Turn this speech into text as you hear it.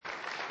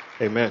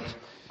Amen.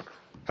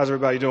 How's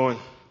everybody doing?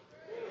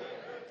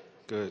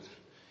 Good.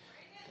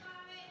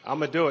 I'm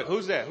going to do it.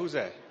 Who's that?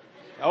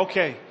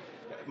 Okay.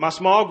 My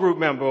small group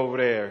member over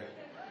there,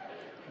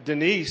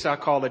 Denise, I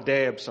call her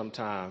Deb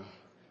sometime.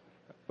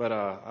 But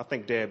I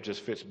think Deb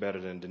just fits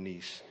better than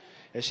Denise.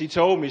 And she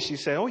told me, she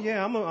said, "Oh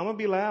yeah, I'm gonna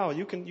be loud.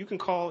 You can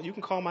call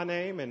my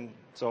name." And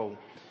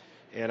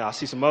I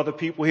see some other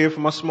people here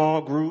from my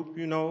small group,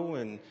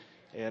 and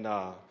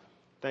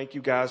thank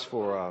you guys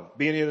for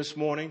being here this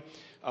morning.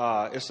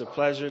 It's a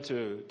pleasure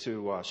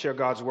to share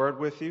God's word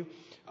with you.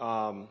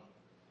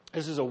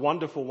 This is a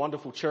wonderful,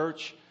 wonderful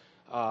church.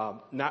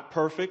 Not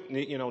perfect,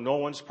 no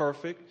one's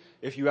perfect.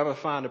 If you ever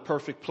find a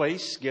perfect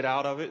place, get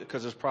out of it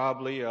because it's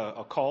probably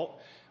a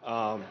cult.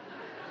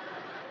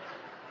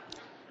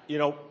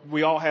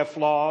 We all have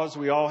flaws.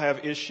 We all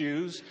have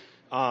issues.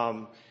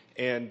 But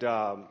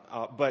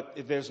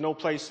there's no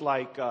place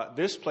like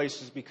this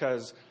place, is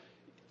because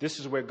this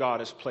is where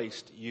God has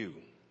placed you.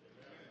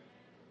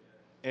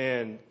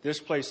 And this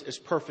place is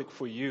perfect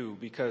for you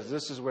because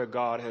this is where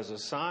God has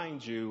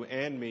assigned you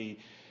and me.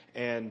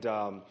 And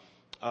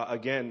I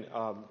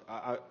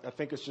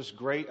think it's just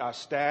great. Our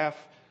staff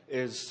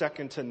is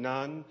second to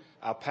none.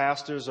 Our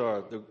pastors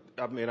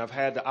I've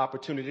had the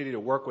opportunity to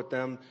work with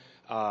them.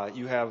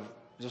 You have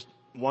just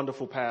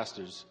wonderful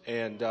pastors,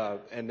 and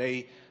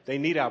they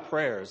need our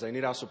prayers. They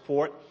need our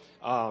support.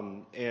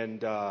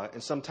 And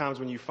sometimes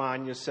when you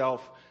find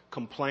yourself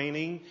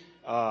complaining,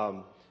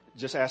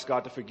 just ask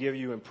God to forgive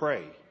you and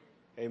pray.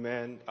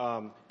 Amen.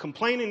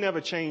 Complaining never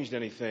changed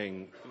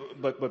anything,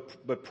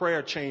 but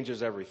prayer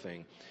changes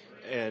everything.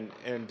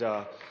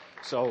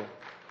 So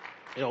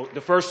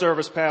the first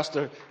service,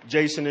 Pastor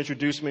Jason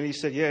introduced me, and he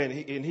said, "Yeah,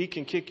 and he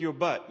can kick your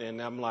butt."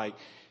 And I'm like,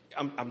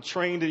 I'm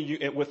trained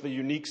with a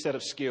unique set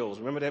of skills.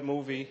 Remember that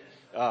movie,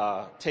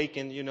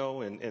 Taken?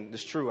 And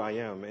it's true, I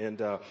am.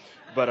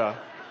 But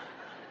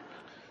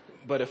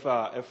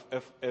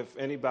if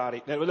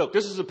anybody, now look,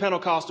 this is a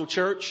Pentecostal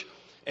church,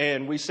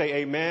 and we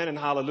say amen and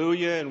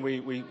hallelujah, and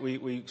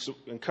we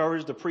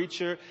encourage the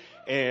preacher.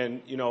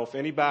 And if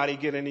anybody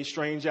get any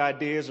strange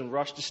ideas and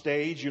rush the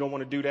stage, you don't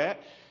want to do that,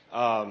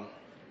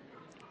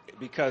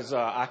 because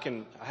I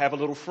have a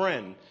little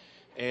friend,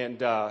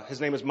 and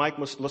his name is Mike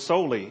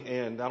Lasoli,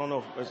 and I don't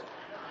know if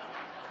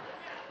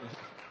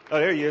oh,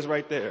 there he is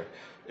right there.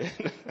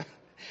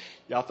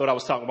 Y'all thought I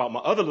was talking about my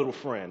other little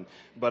friend,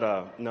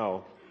 but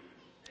no.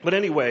 But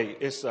anyway,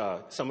 it's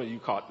some of you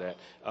caught that.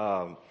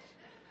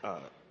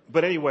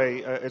 But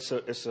anyway, it's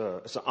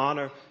an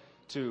honor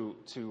to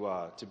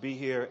be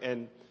here.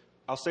 And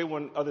I'll say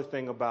one other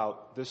thing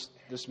about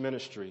this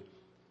ministry.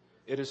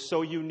 It is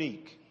so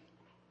unique.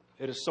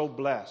 It is so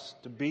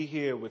blessed to be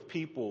here with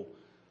people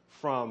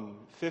from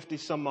 50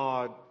 some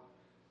odd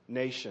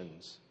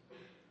nations.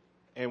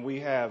 And we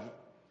have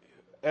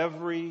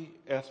every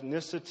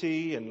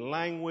ethnicity and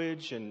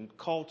language and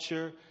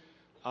culture.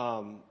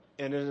 And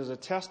it is a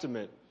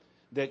testament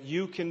that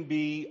you can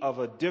be of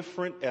a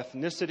different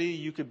ethnicity,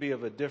 you could be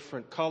of a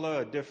different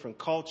color, a different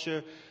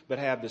culture, but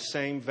have the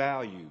same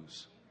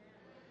values.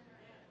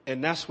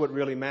 And that's what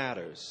really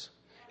matters.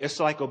 It's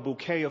like a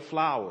bouquet of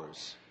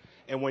flowers.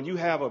 And when you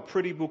have a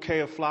pretty bouquet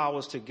of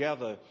flowers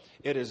together,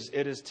 it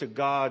is to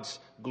God's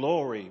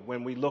glory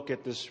when we look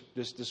at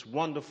this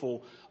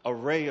wonderful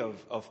array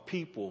of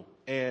people.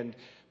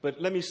 But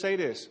let me say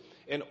this,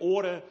 in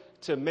order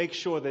to make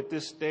sure that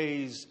this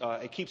stays,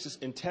 it keeps its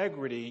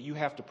integrity, you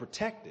have to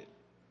protect it.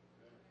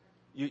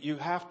 You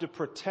have to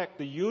protect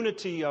the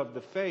unity of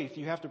the faith.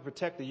 You have to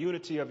protect the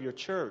unity of your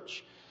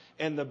church.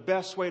 And the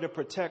best way to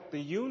protect the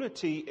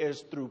unity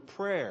is through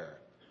prayer.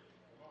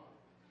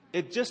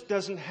 It just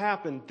doesn't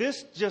happen.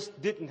 This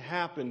just didn't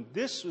happen.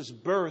 This was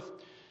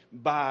birthed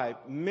by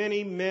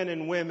many men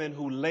and women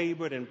who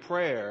labored in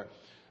prayer.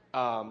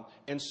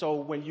 And so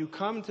when you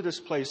come to this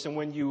place and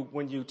when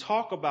you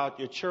talk about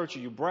your church, or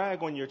you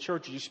brag on your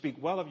church, or you speak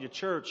well of your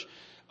church,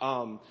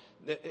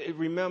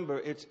 remember,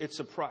 it's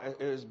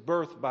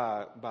birthed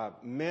by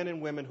men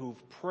and women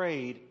who've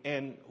prayed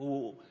and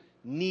who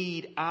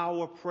need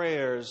our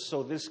prayers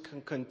so this can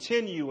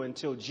continue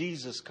until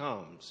Jesus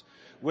comes,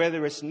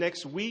 whether it's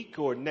next week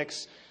or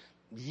next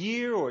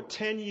year or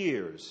 10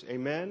 years.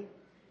 Amen?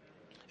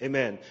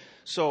 Amen.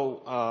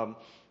 So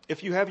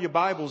if you have your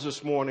Bibles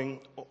this morning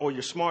or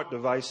your smart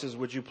devices,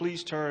 would you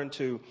please turn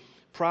to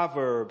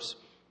Proverbs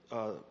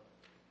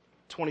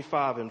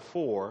 25 and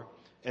 4,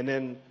 and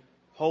then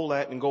hold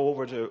that and go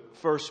over to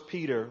 1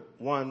 Peter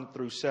 1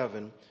 through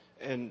 7.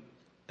 And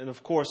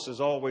of course,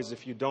 as always,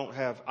 if you don't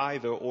have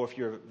either, or if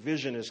your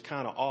vision is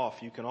kind of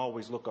off, you can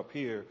always look up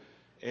here,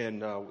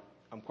 and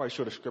I'm quite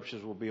sure the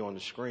scriptures will be on the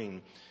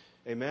screen.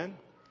 Amen?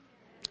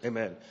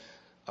 Amen.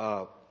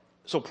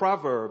 So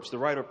Proverbs, the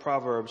writer of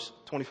Proverbs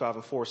 25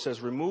 and 4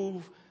 says,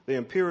 "Remove the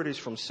impurities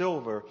from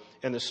silver,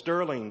 and the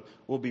sterling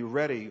will be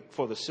ready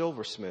for the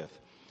silversmith."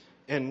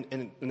 And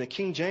in the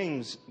King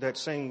James, that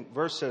same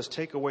verse says,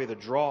 "Take away the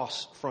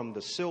dross from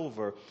the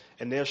silver,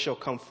 and there shall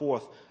come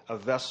forth a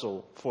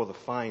vessel for the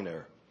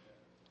finer."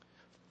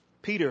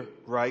 Peter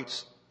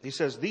writes, he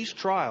says, "These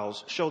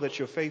trials show that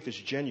your faith is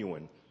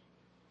genuine.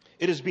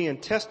 It is being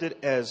tested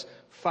as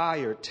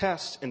fire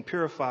tests and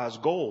purifies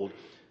gold,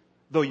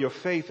 though your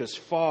faith is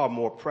far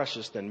more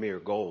precious than mere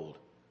gold.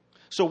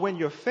 So when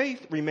your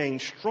faith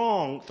remains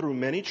strong through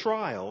many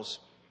trials,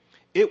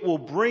 it will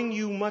bring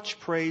you much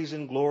praise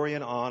and glory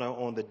and honor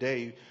on the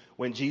day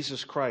when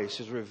Jesus Christ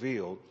is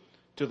revealed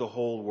to the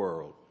whole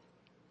world.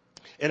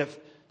 And if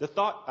the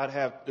thought I'd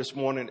have this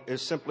morning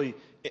is simply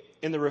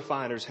in the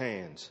refiner's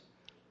hands.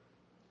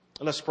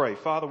 Let's pray.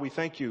 Father, we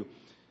thank you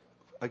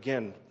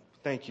again.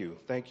 Thank you.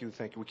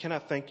 We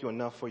cannot thank you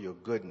enough for your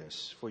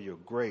goodness, for your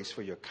grace,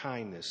 for your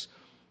kindness.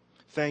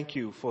 Thank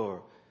you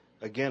for,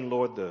 again,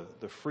 Lord,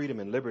 the freedom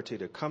and liberty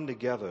to come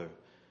together.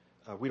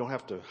 We don't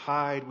have to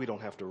hide. We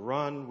don't have to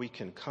run. We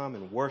can come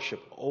and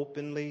worship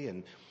openly.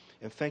 And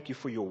thank you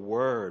for your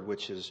word,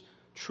 which is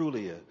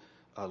truly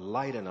a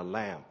light and a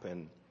lamp.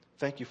 And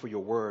thank you for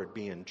your word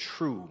being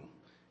true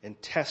and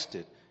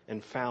tested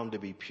and found to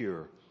be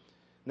pure.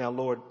 Now,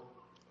 Lord,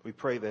 we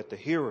pray that the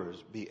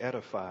hearers be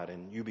edified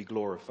and you be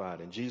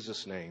glorified. In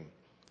Jesus' name,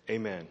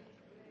 amen.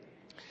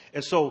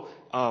 And so,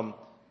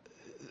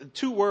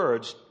 two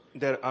words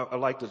that I'd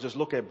like to just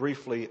look at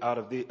briefly out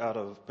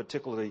of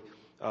particularly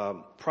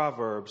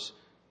Proverbs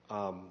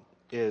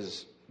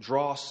is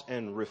dross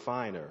and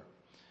refiner.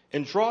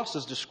 And dross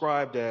is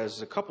described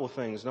as a couple of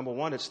things. Number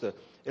one, it's the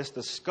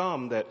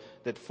scum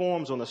that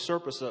forms on the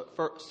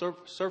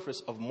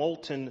surface of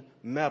molten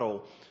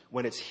metal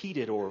when it's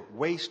heated, or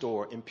waste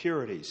or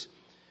impurities.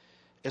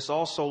 It's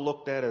also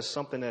looked at as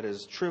something that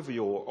is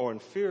trivial or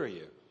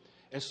inferior.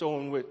 And so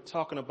when we're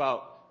talking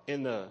about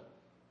in the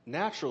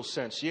natural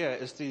sense,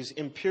 it's these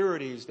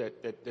impurities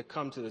that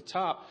come to the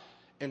top.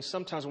 And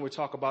sometimes when we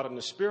talk about it in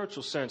the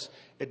spiritual sense,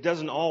 it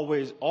doesn't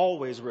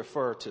always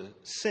refer to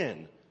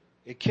sin.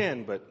 It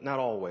can, but not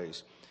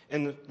always.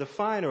 And the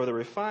finer or the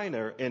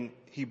refiner in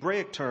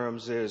Hebraic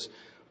terms is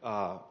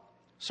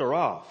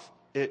saraf.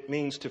 It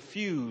means to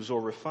fuse or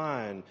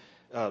refine,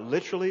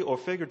 literally or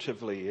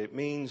figuratively. It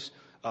means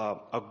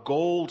a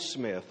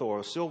goldsmith or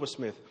a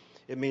silversmith.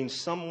 It means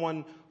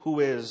someone who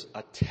is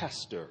a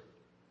tester.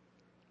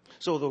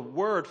 So the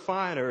word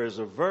finer is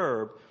a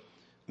verb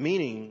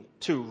meaning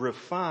to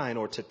refine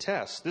or to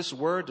test. This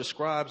word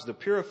describes the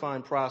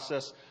purifying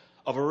process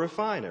of a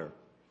refiner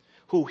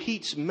who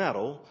heats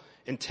metal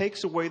and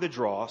takes away the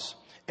dross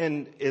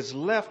and is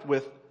left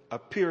with a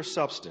pure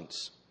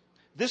substance.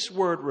 This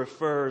word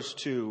refers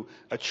to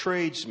a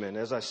tradesman,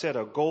 as I said,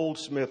 a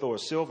goldsmith or a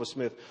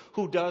silversmith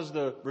who does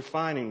the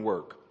refining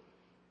work.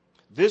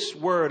 This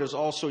word is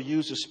also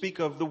used to speak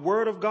of the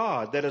word of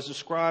God that is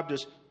described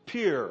as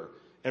pure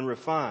and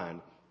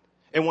refined.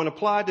 And when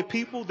applied to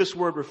people, this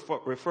word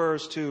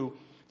refers to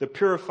the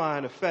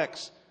purifying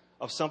effects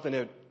of something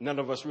that none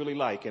of us really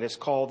like, and it's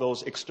called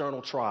those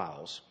external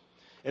trials.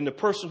 And the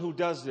person who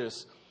does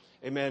this,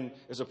 amen,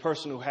 is a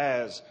person who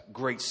has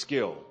great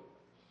skill.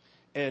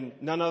 And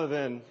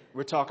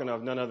we're talking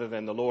of none other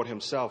than the Lord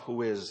himself,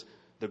 who is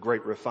the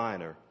great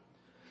refiner.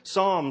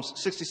 Psalms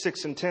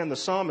 66:10, the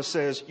psalmist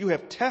says, "You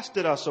have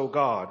tested us, O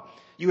God.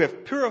 You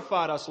have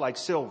purified us like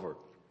silver."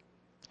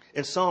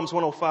 In Psalms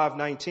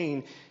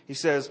 105:19, he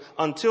says,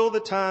 "Until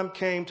the time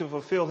came to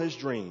fulfill his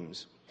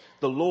dreams,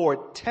 the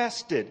Lord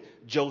tested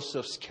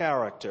Joseph's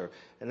character."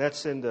 And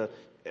that's in the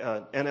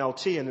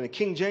NLT. And then the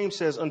King James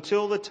says,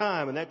 "Until the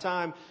time," and that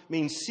time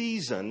means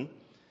season,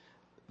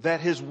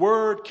 "that his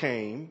word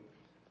came,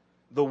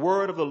 the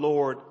word of the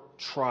Lord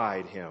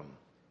tried him."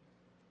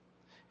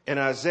 In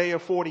Isaiah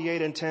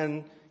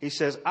 48:10, he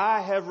says,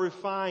 "I have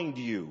refined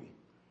you,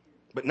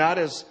 but not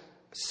as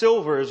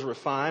silver is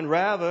refined.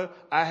 Rather,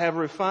 I have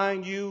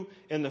refined you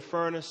in the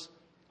furnace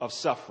of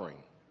suffering."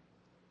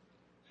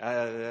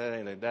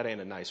 That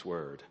ain't a nice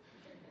word.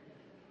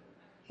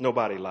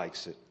 Nobody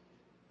likes it.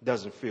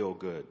 Doesn't feel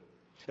good.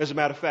 As a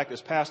matter of fact,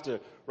 as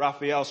Pastor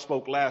Raphael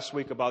spoke last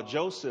week about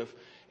Joseph,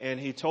 and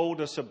he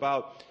told us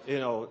about,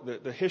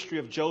 the history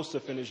of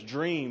Joseph and his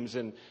dreams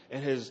and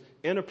his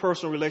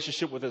interpersonal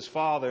relationship with his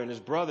father and his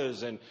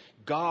brothers. And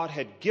God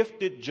had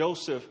gifted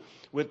Joseph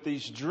with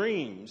these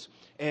dreams.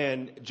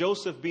 And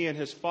Joseph, being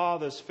his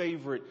father's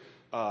favorite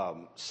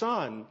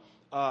son,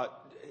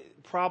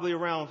 probably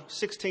around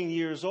 16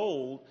 years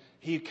old,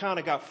 he kind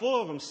of got full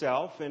of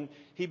himself, and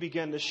he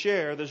began to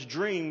share this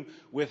dream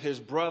with his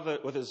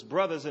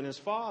brothers and his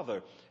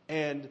father.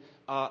 And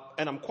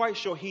I'm quite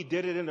sure he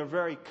did it in a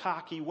very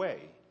cocky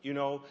way.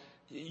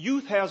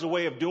 Youth has a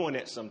way of doing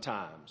it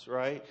sometimes,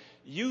 right?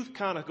 Youth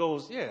kind of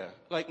goes,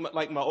 like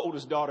my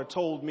oldest daughter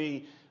told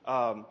me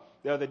the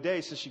other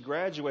day, since she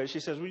graduated. She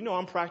says, "Well,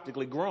 I'm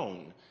practically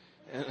grown."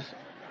 And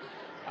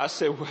I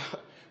said, "Well,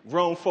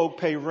 grown folk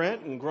pay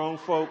rent, and grown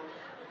folk,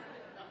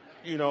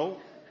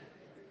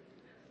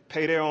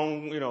 pay their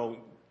own,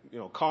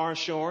 car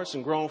insurance,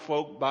 and grown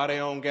folk buy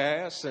their own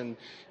gas, and,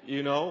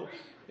 you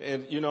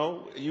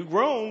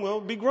grown, well,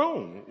 be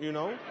grown,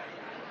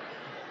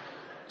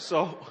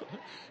 So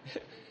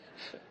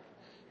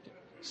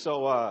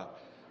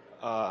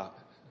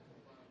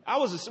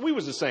we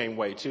was the same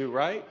way too,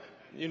 right?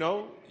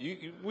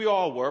 We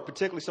all were,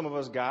 particularly some of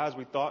us guys.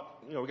 We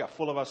thought, we got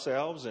full of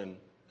ourselves, and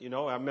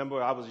I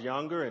remember I was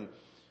younger, and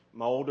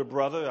my older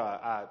brother,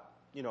 I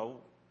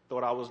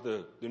thought I was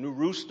the new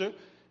rooster,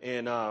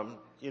 and,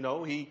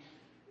 he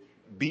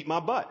beat my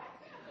butt.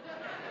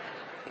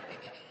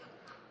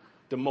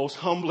 The most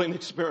humbling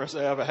experience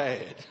I ever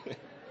had.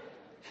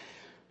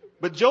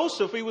 But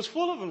Joseph, he was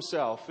full of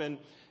himself,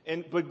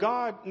 but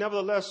God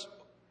nevertheless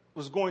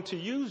was going to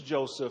use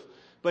Joseph,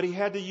 but he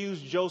had to use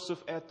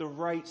Joseph at the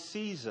right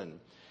season.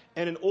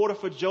 And in order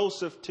for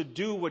Joseph to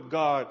do what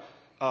God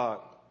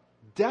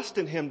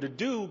destined him to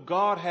do,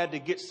 God had to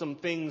get some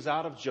things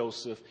out of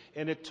Joseph,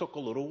 and it took a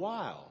little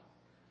while.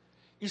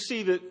 You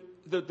see,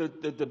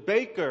 the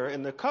baker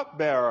and the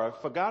cupbearer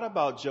forgot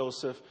about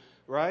Joseph,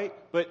 right?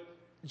 But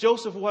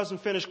Joseph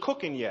wasn't finished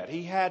cooking yet.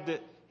 He had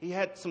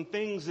some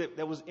things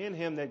that was in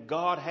him that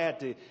God had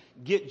to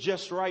get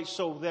just right,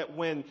 so that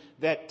when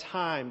that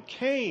time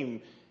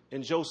came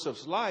in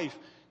Joseph's life,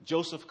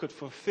 Joseph could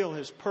fulfill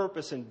his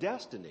purpose and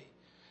destiny.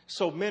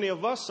 So many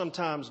of us,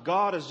 sometimes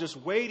God is just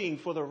waiting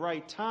for the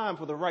right time,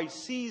 for the right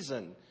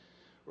season,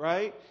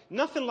 right?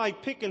 Nothing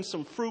like picking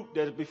some fruit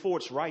before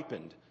it's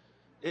ripened.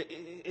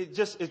 It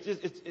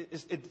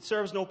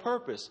serves no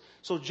purpose.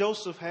 So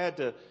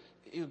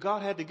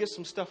God had to get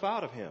some stuff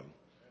out of him.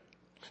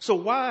 So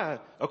why,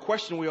 a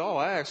question we all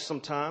ask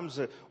sometimes,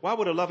 why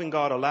would a loving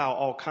God allow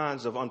all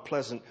kinds of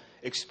unpleasant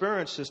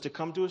experiences to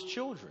come to his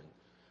children?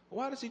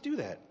 Why does he do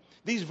that?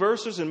 These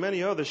verses and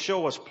many others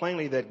show us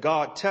plainly that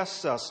God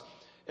tests us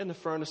in the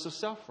furnace of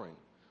suffering.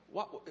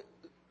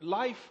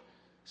 Life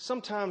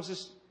sometimes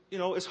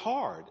it's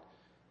hard.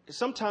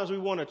 Sometimes we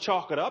want to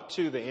chalk it up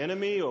to the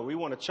enemy, or we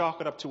want to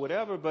chalk it up to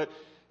whatever, but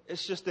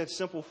it's just that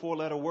simple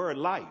four-letter word,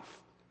 life.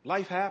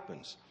 Life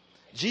happens.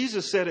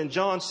 Jesus said in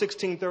John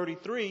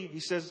 16:33, he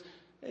says,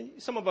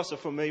 some of us are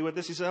familiar with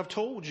this, he said, I've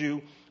told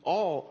you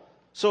all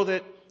so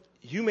that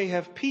you may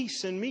have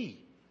peace in me.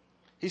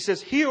 He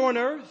says, here on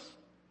earth,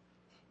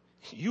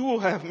 you will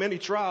have many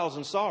trials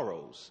and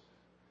sorrows.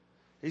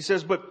 He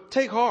says, but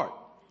take heart.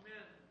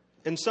 Amen.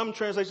 In some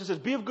translations, it says,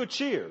 be of good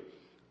cheer.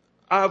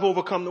 I have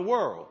overcome the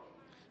world.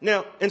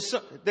 Now,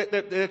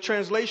 that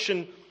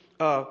translation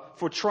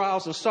for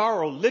trials and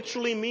sorrow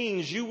literally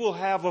means you will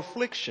have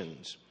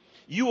afflictions.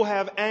 You will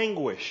have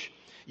anguish.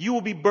 You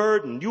will be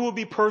burdened. You will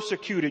be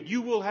persecuted.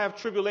 You will have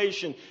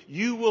tribulation.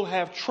 You will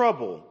have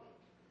trouble.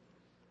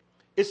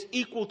 It's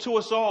equal to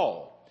us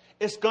all.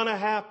 It's going to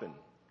happen.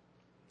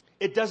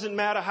 It doesn't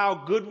matter how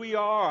good we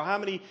are, or how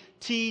many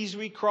T's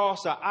we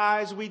cross, or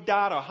I's we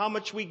dot, or how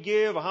much we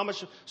give, or how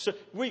much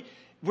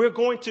we're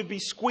going to be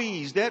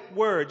squeezed. That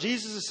word,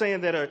 Jesus is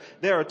saying that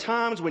there are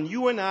times when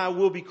you and I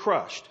will be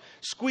crushed,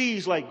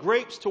 squeezed like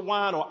grapes to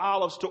wine or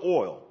olives to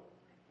oil.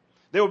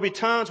 There will be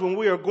times when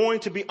we are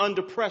going to be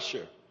under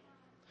pressure.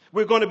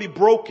 We're going to be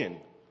broken.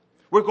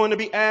 We're going to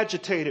be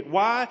agitated.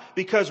 Why?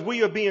 Because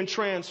we are being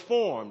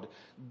transformed.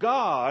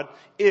 God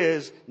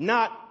is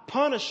not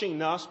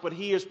punishing us, but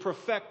he is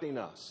perfecting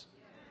us.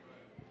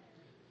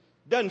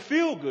 Doesn't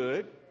feel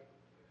good,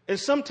 and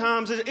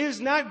sometimes it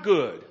is not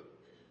good,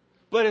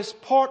 but it's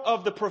part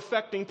of the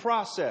perfecting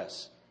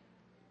process.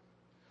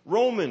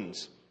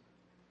 Romans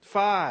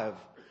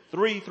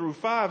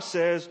 5:3-5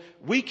 says,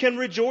 we can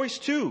rejoice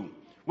too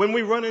when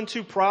we run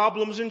into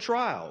problems and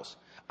trials.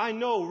 I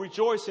know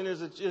rejoicing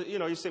is,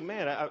 you say,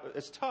 man,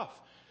 it's tough.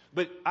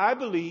 But I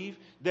believe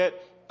that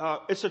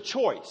it's a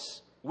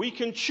choice. We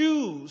can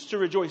choose to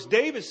rejoice.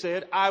 David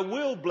said, I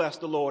will bless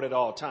the Lord at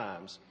all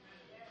times.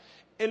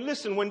 And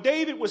listen, when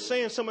David was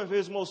saying some of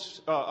his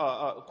most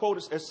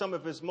quoted as some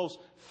of his most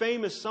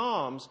famous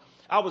psalms,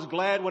 I was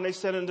glad when they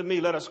said unto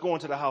me, let us go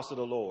into the house of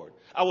the Lord.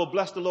 I will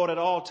bless the Lord at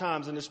all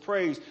times, and his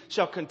praise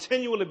shall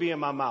continually be in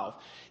my mouth.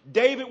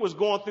 David was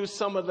going through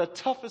some of the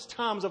toughest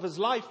times of his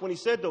life when he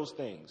said those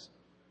things.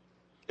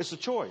 It's a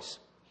choice.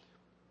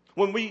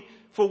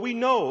 For we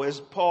know, as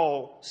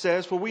Paul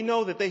says, for we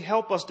know that they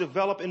help us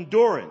develop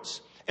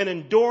endurance. And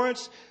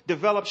endurance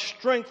develops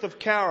strength of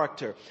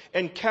character.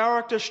 And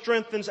character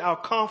strengthens our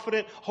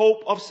confident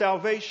hope of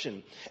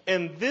salvation.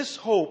 And this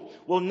hope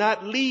will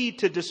not lead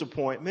to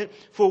disappointment,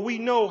 for we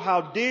know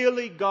how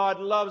dearly God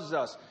loves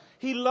us.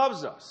 He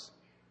loves us.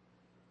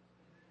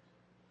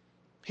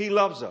 He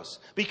loves us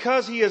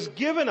because he has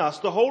given us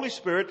the Holy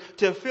Spirit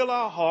to fill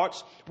our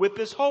hearts with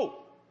this hope.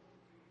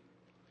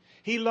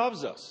 He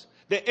loves us.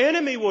 The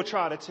enemy will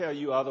try to tell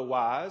you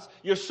otherwise.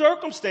 Your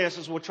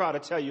circumstances will try to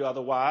tell you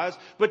otherwise.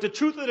 But the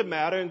truth of the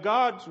matter, and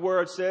God's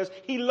word says,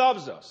 he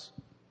loves us.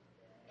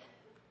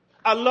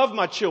 I love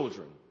my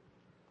children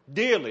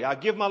dearly. I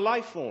give my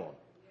life for them.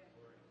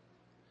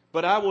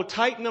 But I will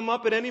tighten them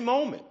up at any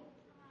moment.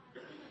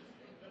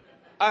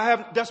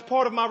 That's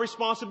part of my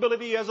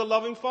responsibility as a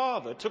loving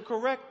father, to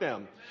correct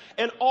them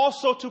and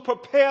also to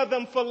prepare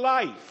them for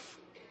life.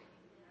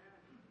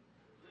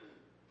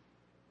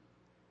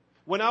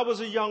 When I was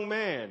a young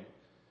man,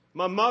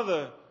 my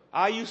mother,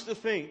 I used to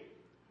think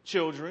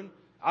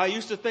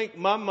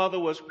my mother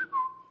was,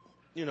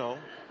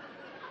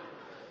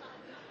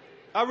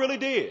 I really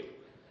did.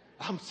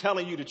 I'm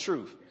telling you the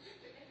truth.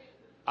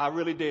 I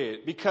really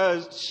did,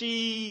 because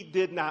she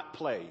did not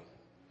play.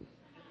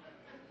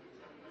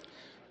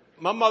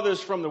 My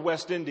mother's from the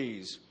West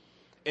Indies,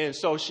 And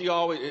so she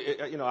always,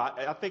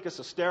 I think it's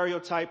a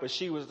stereotype, but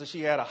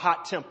she had a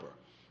hot temper,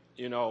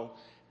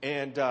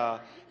 and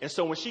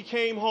so when she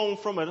came home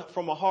from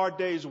a hard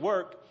day's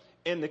work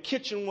and the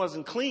kitchen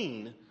wasn't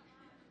clean,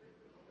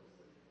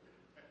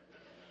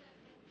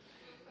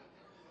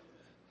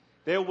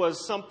 there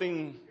was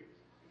something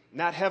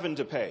not heaven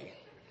to pay.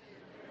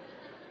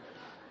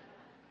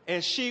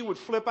 And she would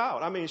flip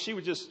out. I mean, she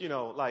would just,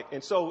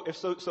 and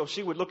so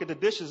she would look at the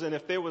dishes, and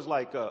if there was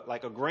like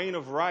a grain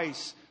of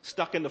rice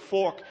stuck in the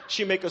fork,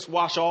 she'd make us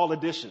wash all the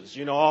dishes,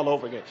 all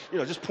over again.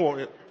 Just pour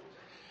it.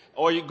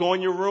 Or you go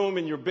in your room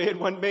and your bed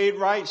wasn't made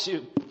right,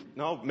 she'd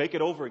make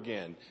it over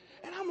again.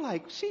 And I'm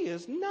like, she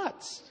is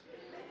nuts.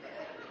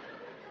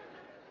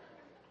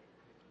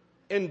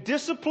 And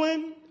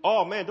discipline,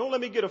 oh man, don't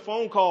let me get a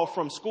phone call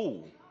from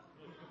school.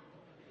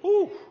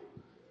 Whew,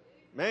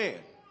 man.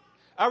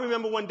 I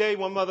remember one day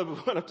one mother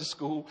went up to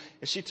school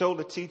and she told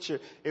the teacher,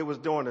 it was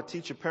during a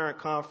teacher-parent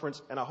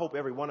conference, and I hope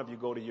every one of you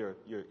go to your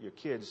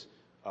kids'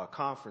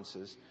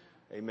 conferences.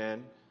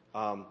 Amen.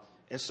 And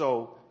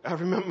so I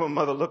remember my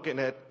mother looking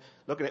at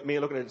me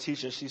and looking at the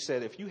teacher, and she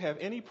said, if you have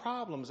any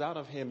problems out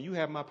of him, you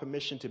have my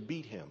permission to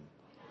beat him.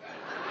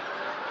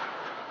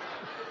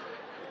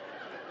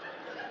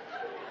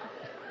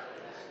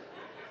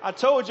 I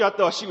told you I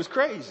thought she was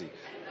crazy.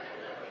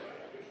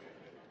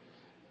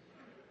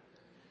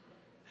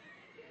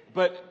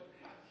 But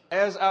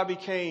as I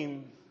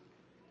became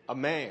a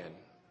man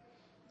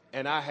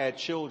and I had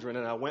children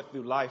and I went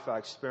through life, I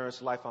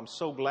experienced life, I'm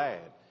so glad.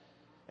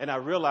 And I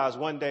realized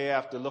one day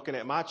after looking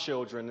at my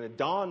children, and it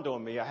dawned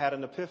on me, I had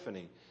an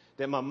epiphany,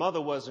 that my mother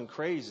wasn't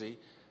crazy,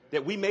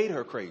 that we made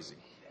her crazy.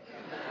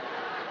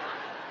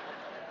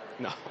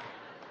 No.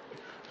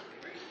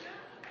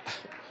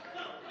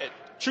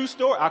 True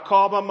story. I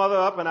called my mother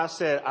up and I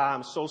said,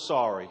 I'm so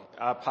sorry.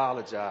 I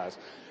apologize.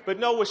 But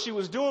no, what she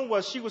was doing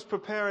was she was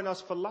preparing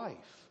us for life,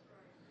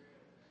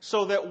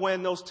 so that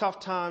when those tough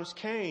times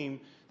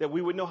came, that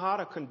we would know how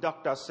to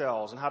conduct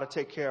ourselves and how to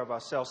take care of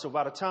ourselves. So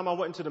by the time I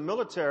went into the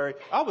military,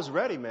 I was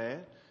ready,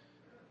 man.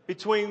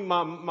 Between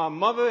my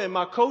mother and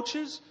my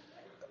coaches,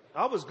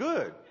 I was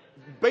good.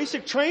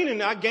 Basic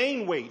training, I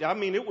gained weight. I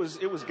mean, it was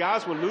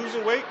guys were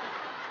losing weight.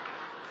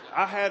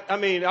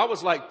 I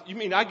was like, you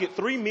mean I get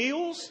 3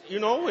 meals,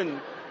 and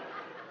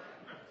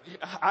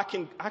I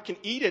can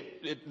eat at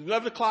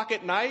 11 o'clock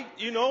at night,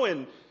 and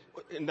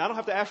I don't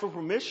have to ask for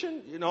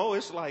permission.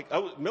 It's like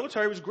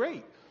military was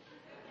great,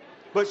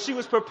 but she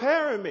was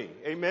preparing me,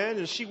 amen,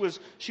 and she was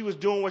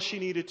doing what she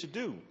needed to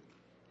do.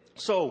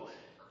 So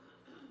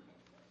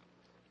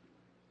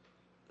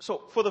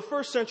for the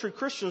first century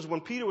Christians,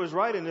 when Peter was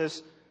writing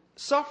this,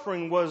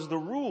 suffering was the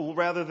rule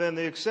rather than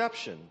the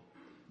exception.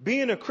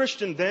 Being a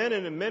Christian then,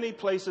 and in many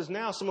places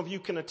now, some of you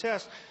can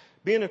attest,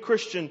 being a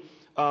Christian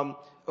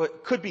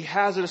could be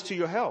hazardous to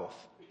your health.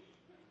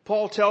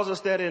 Paul tells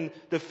us that in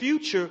the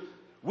future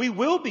we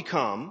will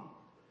become,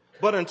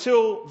 but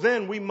until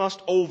then we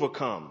must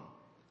overcome.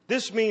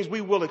 This means we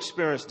will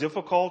experience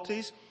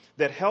difficulties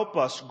that help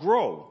us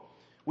grow.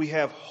 We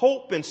have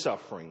hope in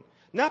suffering,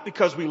 not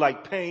because we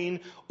like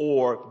pain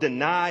or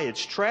deny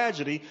its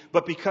tragedy,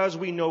 but because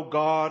we know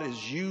God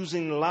is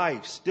using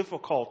life's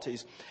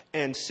difficulties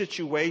and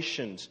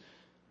situations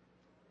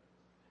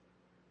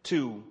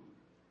to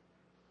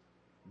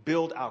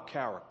build our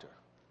character.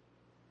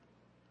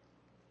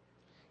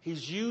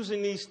 He's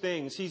using these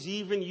things. He's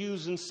even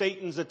using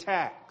Satan's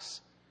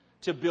attacks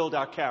to build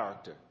our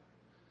character.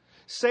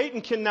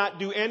 Satan cannot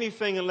do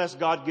anything unless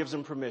God gives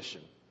him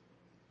permission.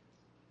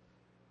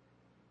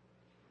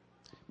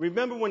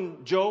 Remember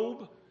when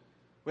Job,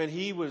 when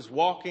he was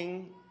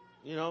walking,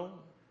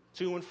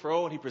 to and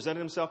fro, and he presented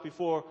himself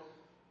before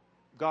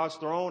God's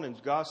throne,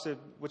 and God said,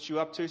 "What you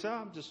up to?" He said,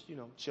 "I'm just,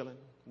 chilling,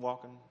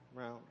 walking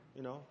around,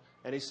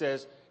 And he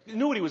says, he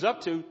knew what he was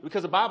up to,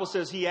 because the Bible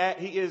says he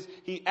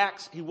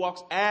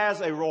walks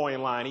as a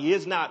roaring lion. He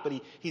is not, but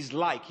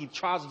he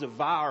tries to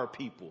devour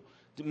people,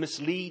 to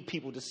mislead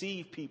people,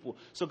 deceive people.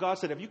 So God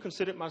said, "Have you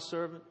considered my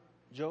servant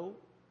Job?"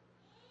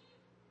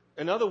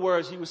 In other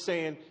words, he was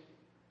saying,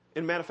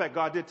 and matter of fact,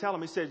 God did tell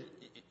him, he said,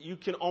 you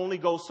can only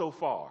go so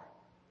far.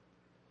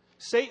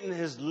 Satan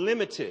is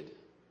limited.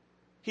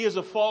 He is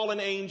a fallen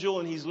angel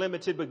and he's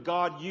limited, but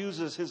God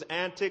uses his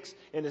antics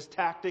and his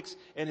tactics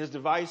and his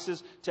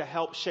devices to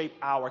help shape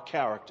our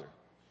character.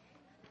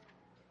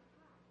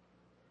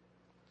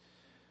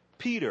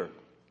 Peter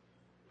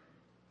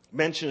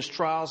mentions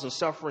trials and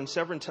suffering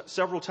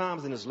several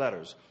times in his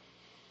letters.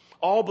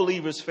 All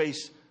believers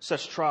face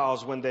such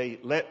trials when they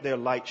let their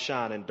light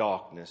shine in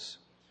darkness.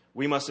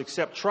 We must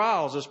accept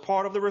trials as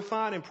part of the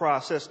refining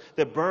process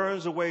that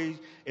burns away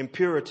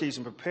impurities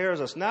and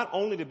prepares us not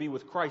only to be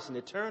with Christ in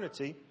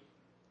eternity,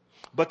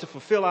 but to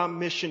fulfill our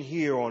mission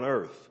here on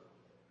earth.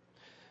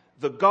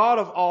 The God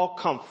of all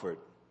comfort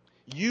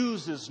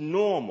uses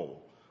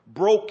normal,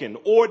 broken,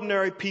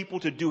 ordinary people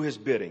to do his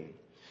bidding.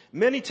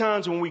 Many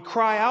times when we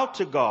cry out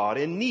to God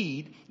in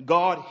need,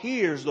 God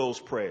hears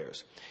those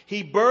prayers.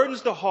 He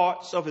burdens the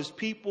hearts of his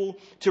people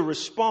to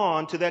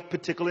respond to that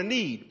particular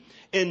need.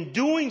 In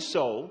doing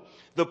so,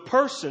 the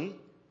person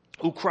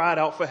who cried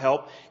out for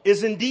help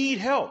is indeed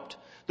helped.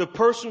 The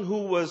person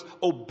who was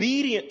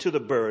obedient to the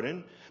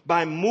burden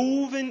by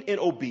moving in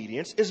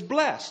obedience is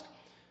blessed.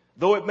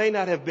 Though it may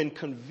not have been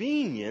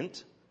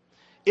convenient,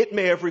 it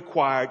may have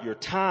required your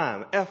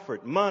time,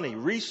 effort, money,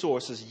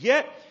 resources,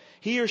 yet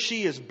he or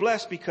she is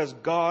blessed because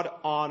God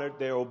honored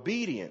their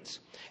obedience.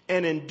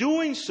 And in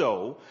doing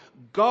so,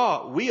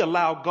 we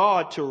allow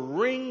God to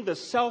wring the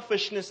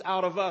selfishness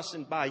out of us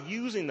and by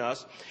using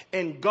us,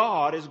 and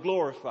God is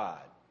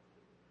glorified.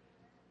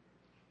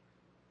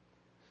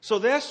 So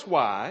that's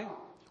why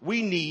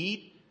we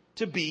need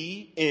to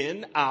be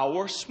in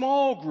our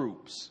small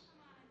groups.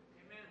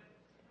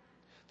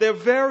 They're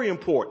very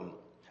important.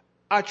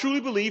 I truly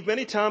believe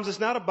many times it's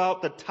not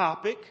about the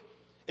topic.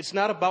 It's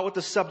not about what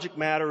the subject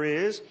matter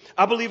is.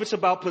 I believe it's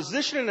about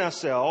positioning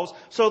ourselves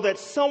so that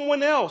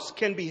someone else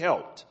can be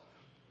helped.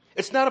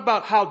 It's not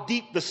about how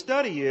deep the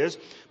study is,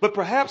 but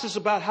perhaps it's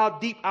about how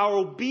deep our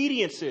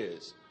obedience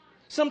is.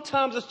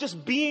 Sometimes it's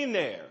just being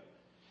there.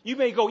 You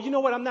may go, you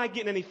know what, I'm not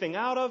getting anything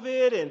out of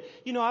it, and,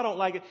 I don't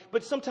like it.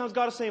 But sometimes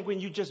God is saying, when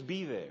you just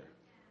be there.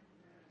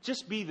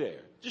 Just be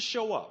there. Just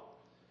show up.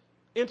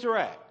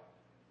 Interact.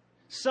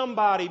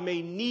 Somebody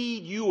may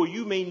need you, or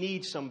you may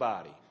need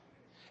somebody.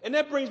 And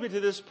that brings me to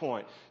this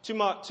point. To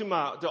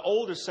the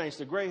older saints,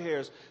 the gray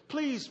hairs,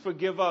 please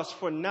forgive us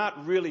for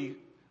not really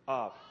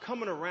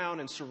coming around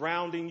and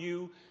surrounding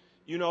you.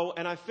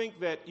 And I think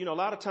that, a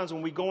lot of times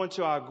when we go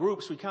into our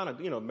groups, we kind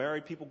of,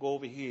 married people go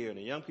over here and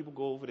the young people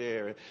go over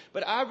there.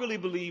 But I really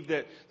believe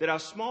that our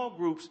small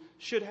groups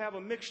should have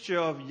a mixture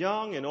of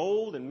young and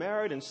old and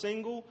married and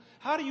single.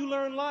 How do you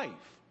learn life?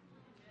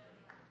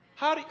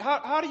 How do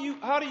you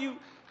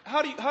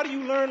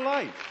learn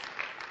life?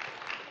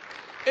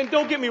 And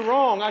don't get me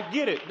wrong, I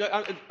get it.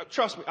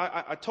 Trust me,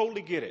 I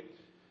totally get it.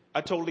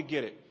 I totally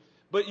get it.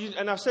 But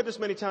and I've said this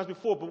many times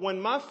before, but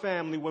when my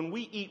family, when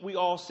we eat, we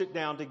all sit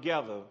down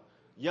together,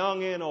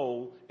 young and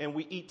old, and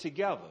we eat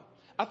together.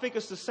 I think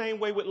it's the same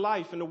way with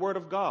life and the Word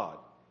of God.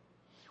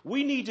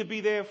 We need to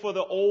be there for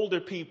the older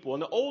people,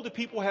 and the older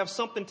people have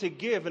something to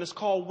give, and it's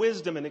called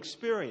wisdom and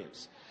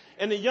experience.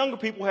 And the younger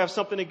people have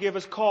something to give,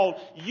 it's called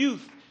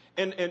youth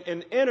and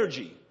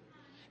energy.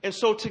 And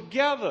so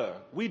together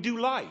we do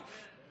life.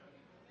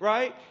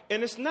 Right?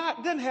 And it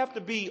doesn't have to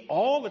be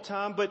all the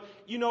time, but,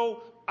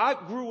 I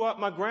grew up,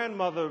 my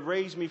grandmother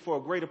raised me for a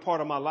greater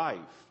part of my life.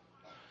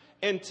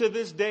 And to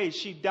this day,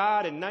 she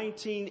died in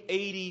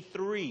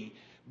 1983,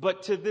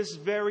 but to this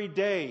very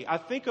day, I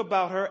think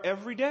about her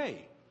every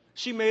day.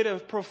 She made a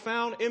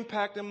profound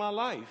impact in my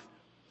life.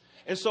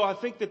 And so I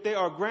think that there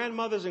are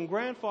grandmothers and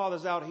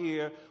grandfathers out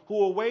here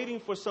who are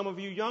waiting for some of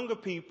you younger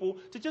people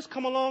to just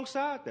come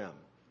alongside them.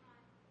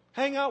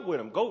 Hang out with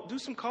them. Go do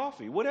some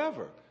coffee,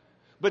 whatever.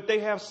 But they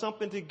have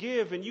something to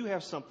give, and you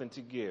have something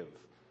to give.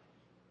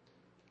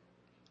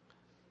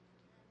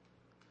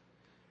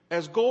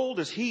 As gold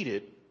is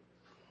heated,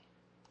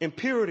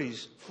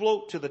 impurities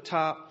float to the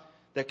top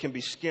that can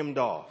be skimmed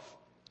off.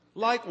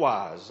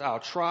 Likewise, our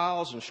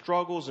trials and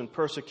struggles and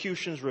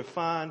persecutions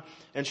refine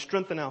and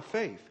strengthen our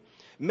faith,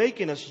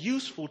 making us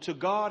useful to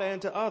God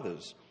and to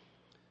others.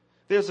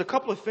 There's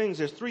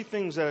three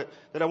things that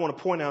I want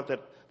to point out that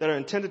are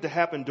intended to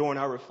happen during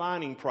our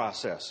refining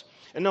process.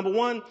 And number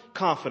one,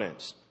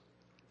 confidence.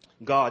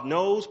 God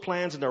knows,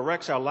 plans, and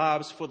directs our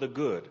lives for the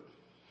good.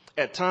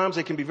 At times,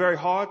 it can be very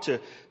hard to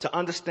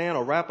understand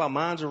or wrap our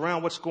minds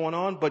around what's going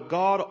on, but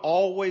God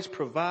always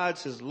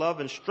provides his love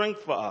and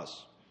strength for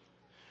us.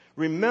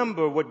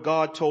 Remember what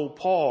God told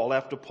Paul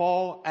after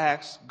Paul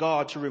asked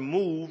God to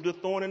remove the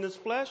thorn in his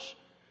flesh?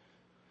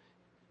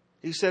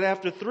 He said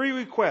after 3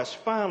 requests,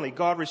 finally,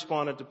 God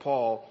responded to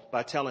Paul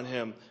by telling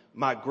him,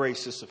 my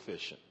grace is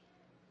sufficient.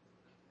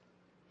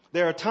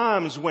 There are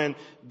times when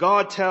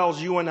God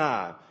tells you and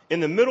I, in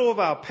the middle of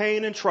our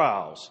pain and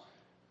trials,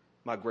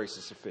 my grace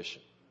is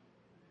sufficient.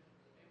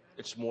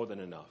 It's more than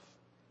enough.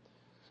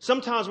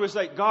 Sometimes we're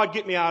like, God,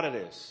 get me out of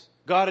this.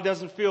 God, it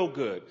doesn't feel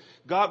good.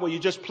 God, will you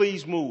just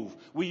please move?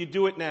 Will you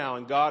do it now?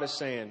 And God is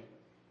saying,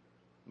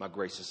 my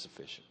grace is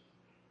sufficient.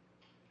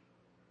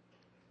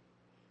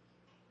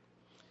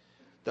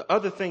 The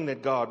other thing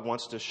that God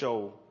wants to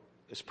show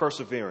is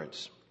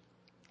perseverance.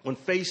 When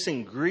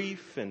facing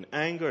grief and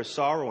anger,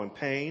 sorrow and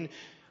pain,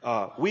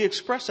 we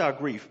express our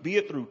grief, be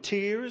it through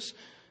tears,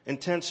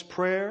 intense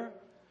prayer,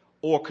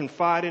 or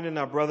confiding in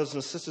our brothers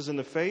and sisters in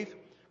the faith,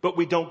 but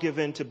we don't give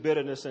in to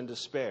bitterness and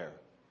despair.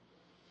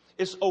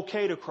 It's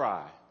okay to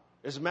cry.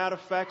 As a matter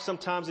of fact,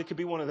 sometimes it can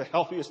be one of the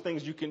healthiest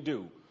things you can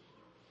do,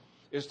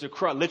 is to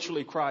cry,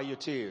 literally cry your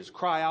tears.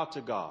 Cry out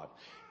to God.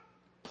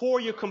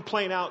 Pour your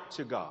complaint out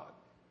to God.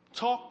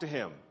 Talk to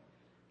him.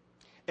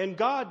 And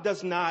God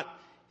does not,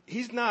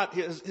 his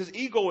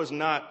ego is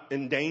not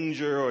in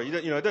danger, or, it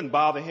doesn't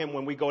bother him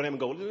when we go to him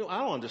and go, I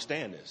don't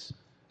understand this.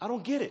 I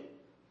don't get it.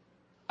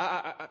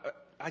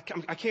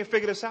 I can't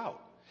figure this out.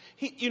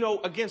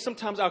 Again,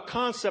 sometimes our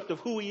concept of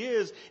who he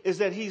is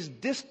that he's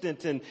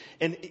distant and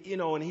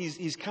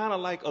he's kind of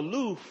like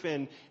aloof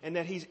and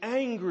that he's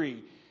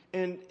angry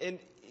and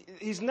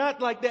he's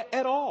not like that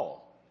at all.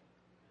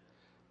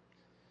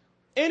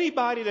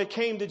 Anybody that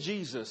came to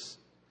Jesus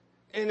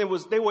and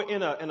they were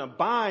in a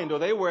bind, or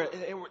they were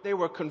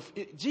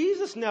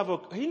Jesus never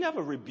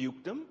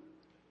rebuked them.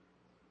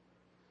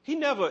 He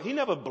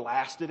never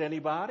blasted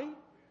anybody.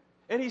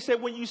 And he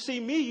said, when you see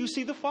me, you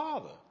see the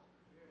Father.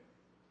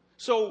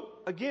 So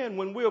again,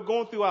 when we're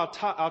going through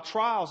our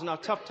trials and our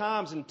tough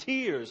times and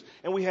tears,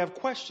 and we have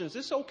questions,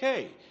 it's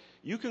okay.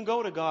 You can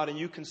go to God and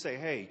you can say,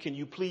 hey, can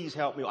you please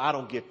help me? I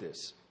don't get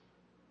this.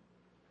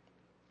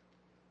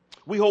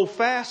 We hold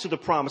fast to the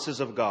promises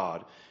of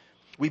God.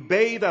 We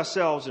bathe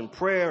ourselves in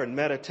prayer and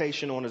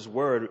meditation on his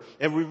word,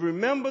 and we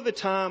remember the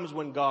times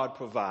when God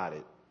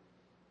provided.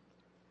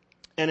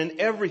 And in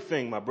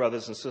everything, my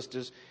brothers and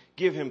sisters,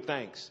 give him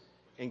thanks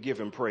and give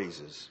him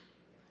praises.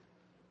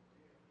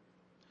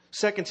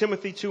 2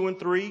 Timothy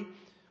 2:3,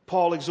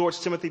 Paul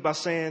exhorts Timothy by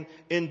saying,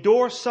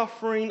 endure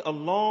suffering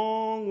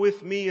along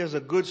with me as a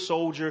good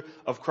soldier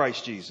of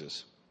Christ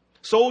Jesus.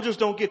 Soldiers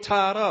don't get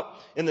tied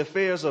up in the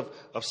affairs of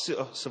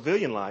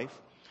civilian life,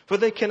 for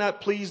they cannot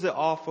please the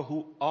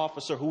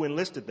officer who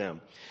enlisted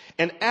them.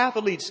 And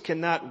athletes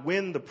cannot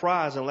win the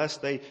prize unless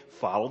they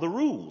follow the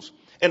rules.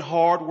 And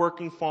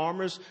hard-working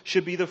farmers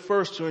should be the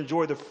first to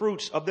enjoy the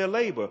fruits of their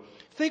labor.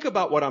 Think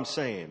about what I'm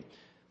saying.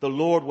 The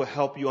Lord will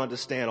help you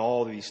understand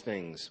all these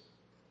things.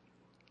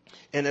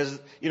 And as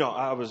you know,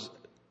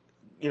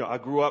 I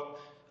grew up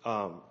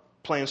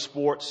playing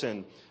sports,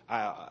 and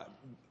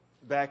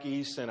back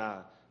east, and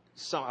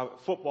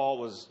football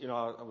was,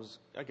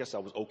 I guess I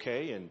was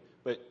okay.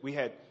 But we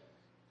had,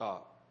 I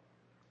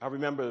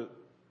remember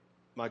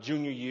my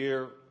junior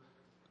year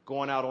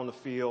going out on the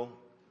field.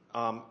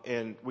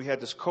 And we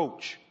had this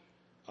coach.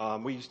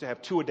 We used to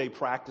have 2-a-day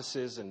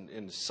practices, and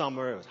in the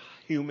summer it was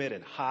humid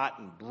and hot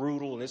and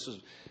brutal. And this was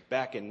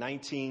back in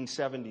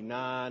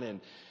 1979.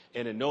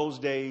 And in those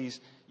days,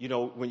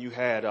 when you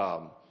had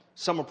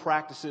summer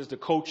practices, the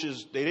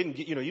coaches, they didn't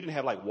get, you didn't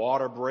have like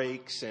water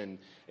breaks and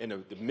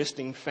the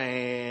misting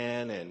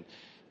fan and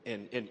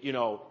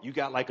you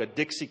got like a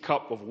Dixie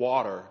cup of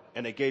water,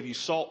 and they gave you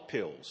salt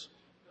pills,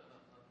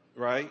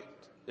 right?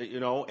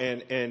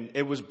 And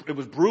it was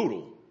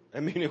brutal. I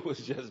mean, it was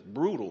just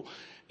brutal.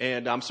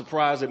 And I'm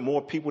surprised that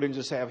more people didn't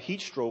just have heat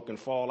stroke and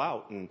fall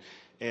out.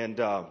 And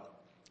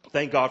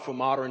thank God for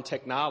modern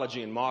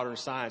technology and modern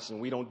science,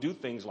 and we don't do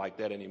things like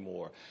that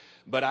anymore.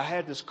 But I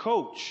had this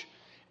coach,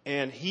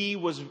 and he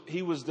was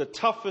the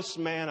toughest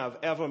man I've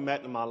ever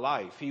met in my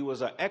life. He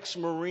was an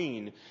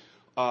ex-Marine,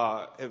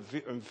 a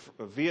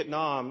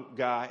Vietnam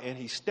guy, and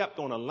he stepped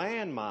on a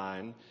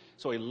landmine,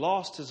 so he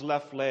lost his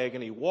left leg,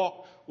 and he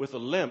walked with a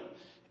limp.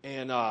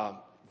 And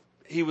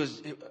he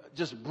was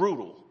just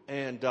brutal.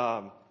 And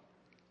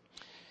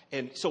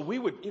so we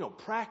would,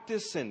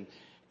 practice and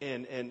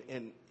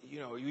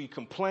you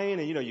complain,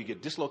 and, you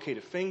get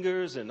dislocated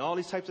fingers and all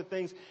these types of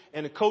things.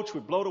 And the coach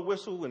would blow the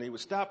whistle, and he would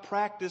stop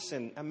practice.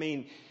 And I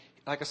mean,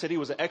 like I said, he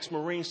was an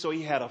ex-Marine, so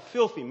he had a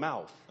filthy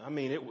mouth. I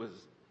mean, it was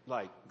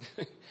like,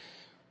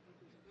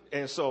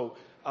 and so,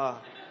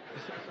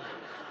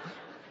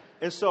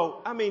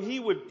 I mean, he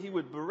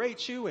would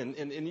berate you,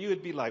 and you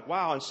would be like,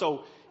 wow. And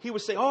so he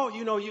would say, oh,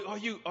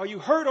 are you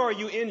hurt or are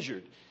you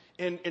injured?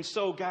 And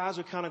so guys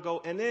would kind of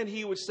go, and then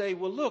he would say,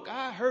 well, look,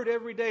 I hurt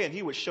every day. And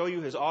he would show you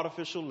his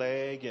artificial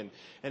leg. And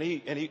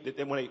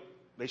when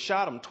they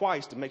shot him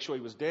twice to make sure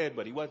he was dead,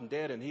 but he wasn't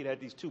dead. And he'd had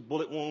these 2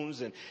 bullet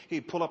wounds, and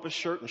he'd pull up his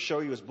shirt and show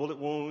you his bullet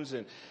wounds.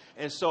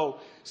 And so,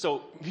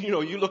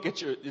 you look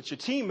at your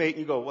teammate and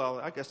you go, well,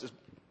 I guess this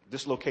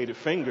dislocated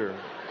finger.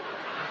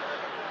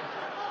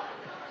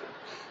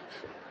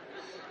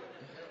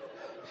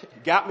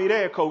 Got me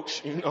there,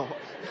 coach,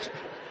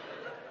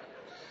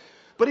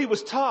 But he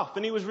was tough,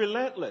 and he was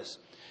relentless.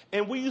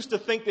 And we used to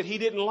think that he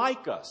didn't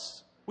like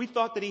us. We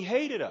thought that he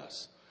hated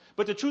us.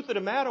 But the truth of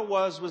the matter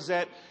was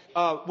that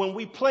when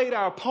we played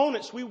our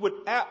opponents, we would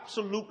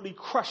absolutely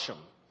crush them.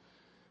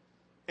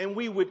 And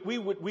we would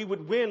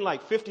win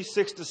like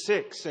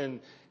 56-6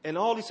 and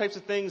all these types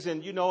of things.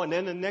 And, and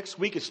then the next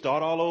week it'd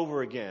start all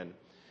over again.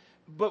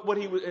 But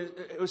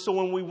so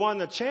when we won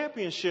the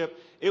championship,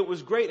 it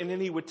was great. And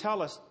then he would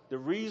tell us, the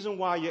reason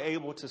why you're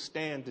able to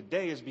stand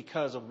today is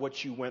because of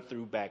what you went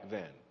through back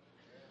then.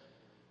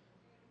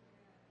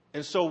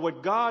 And so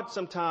what God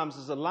sometimes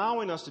is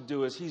allowing us to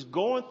do is he's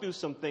going through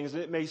some things,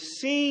 and it may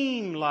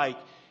seem like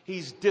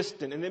he's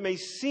distant, and it may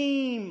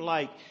seem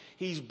like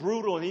he's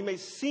brutal, and he may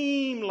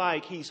seem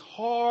like he's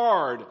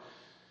hard.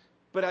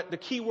 But the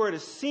key word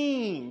is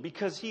seem,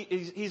 because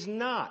he's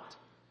not.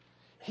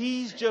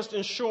 He's just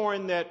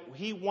ensuring that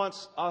he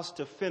wants us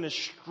to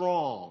finish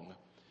strong.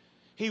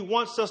 He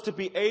wants us to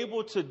be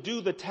able to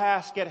do the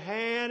task at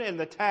hand and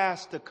the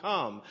task to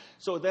come.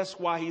 So that's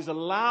why he's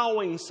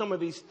allowing some of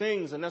these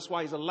things, and that's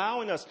why he's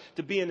allowing us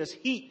to be in this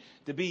heat,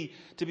 to be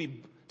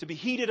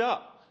heated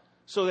up,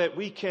 so that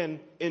we can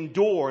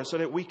endure and so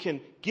that we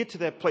can get to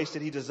that place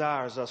that he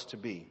desires us to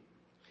be.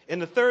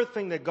 And the third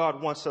thing that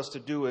God wants us to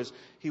do is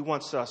he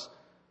wants us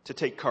to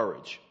take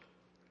courage.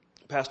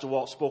 Pastor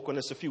Walt spoke on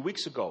this a few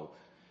weeks ago.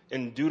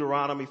 In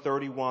Deuteronomy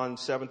 31,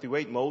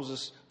 7-8,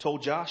 Moses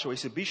told Joshua, he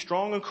said, be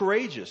strong and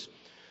courageous,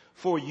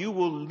 For you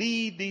will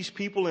lead these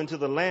people into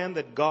the land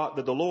that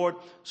the Lord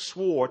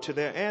swore to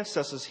their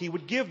ancestors he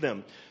would give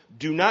them.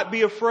 Do not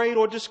be afraid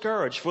or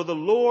discouraged, for the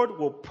Lord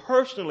will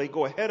personally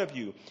go ahead of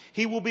you.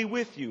 He will be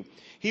with you.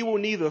 He will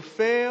neither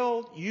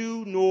fail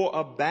you nor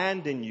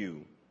abandon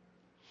you.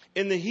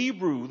 In the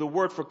Hebrew, the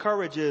word for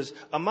courage is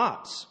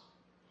amatz,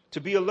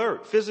 to be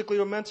alert, physically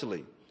or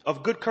mentally,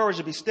 of good courage,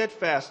 to be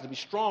steadfast, to be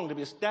strong, to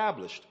be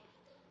established,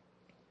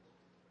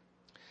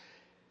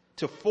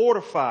 to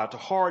fortify, to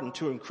harden,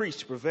 to increase,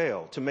 to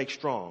prevail, to make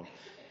strong.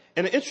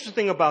 And the interesting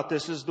thing about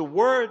this is the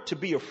word to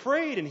be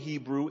afraid in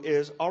Hebrew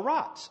is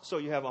aratz. So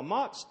you have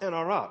amatz and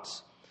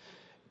aratz.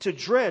 To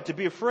dread, to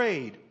be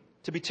afraid,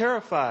 to be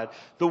terrified.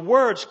 The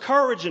words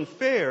courage and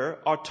fear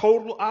are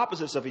total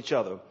opposites of each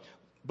other,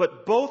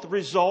 but both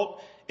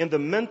result in the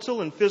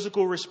mental and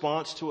physical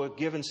response to a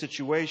given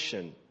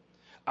situation.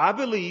 I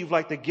believe,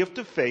 like the gift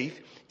of faith,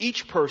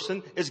 each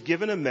person is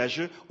given a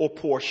measure or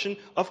portion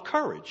of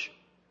courage.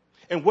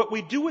 And what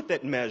we do with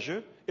that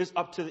measure is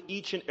up to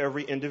each and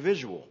every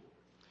individual.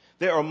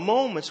 There are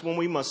moments when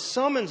we must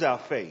summons our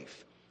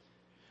faith.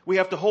 We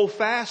have to hold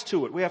fast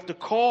to it. We have to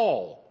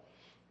call.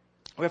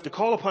 We have to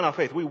call upon our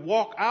faith. We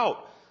walk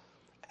out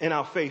in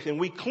our faith and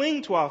we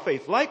cling to our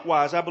faith.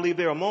 Likewise, I believe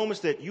there are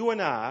moments that you and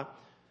I,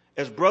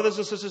 as brothers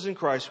and sisters in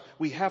Christ,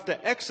 we have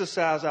to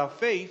exercise our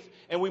faith,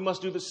 and we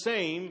must do the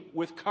same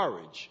with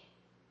courage.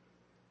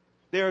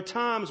 There are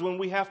times when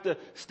we have to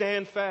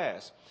stand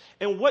fast.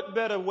 And what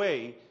better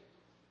way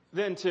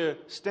than to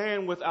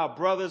stand with our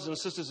brothers and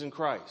sisters in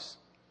Christ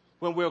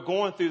when we're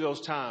going through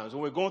those times,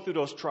 when we're going through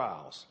those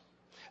trials?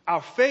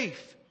 Our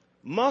faith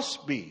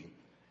must be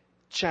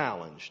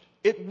challenged.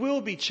 It will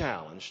be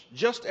challenged.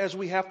 Just as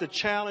we have to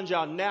challenge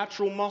our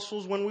natural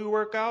muscles when we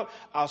work out,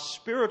 our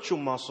spiritual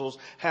muscles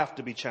have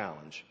to be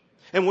challenged.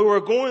 And when we're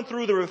going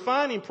through the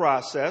refining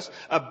process,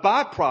 a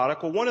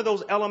byproduct or one of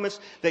those elements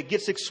that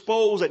gets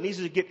exposed, that needs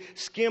to get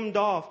skimmed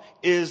off,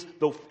 is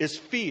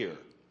fear.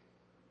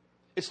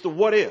 It's the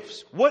what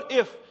ifs. What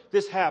if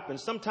this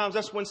happens? Sometimes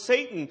that's when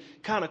Satan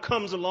kind of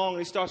comes along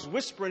and he starts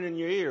whispering in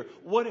your ear,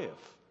 what if?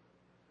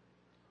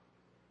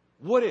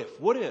 What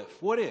if? What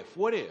if? What if?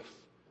 What if?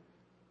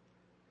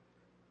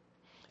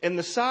 And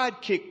the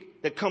sidekick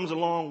that comes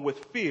along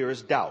with fear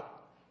is doubt.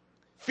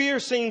 Fear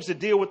seems to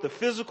deal with the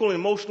physical and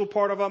emotional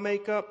part of our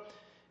makeup,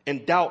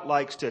 and doubt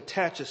likes to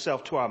attach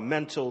itself to our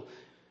mental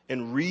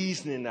and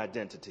reasoning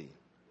identity.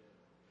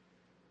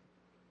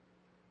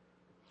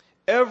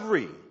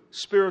 Every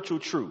spiritual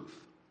truth,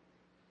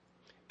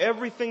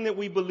 everything that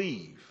we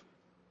believe,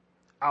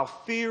 our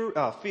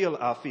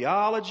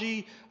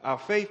theology, our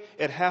faith,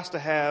 it has to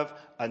have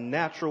a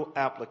natural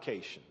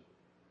application.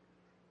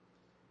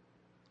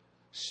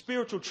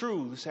 Spiritual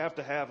truths have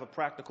to have a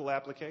practical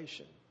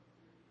application.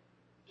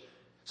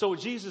 So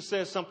Jesus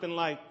says something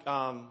like,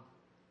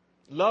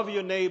 love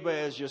your neighbor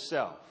as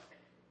yourself,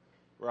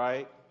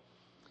 right?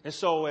 And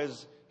so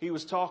as he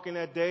was talking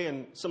that day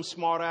and some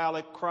smart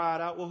aleck cried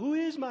out, well, who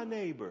is my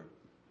neighbor?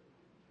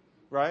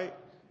 Right?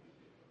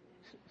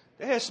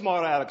 They had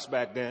smart alecks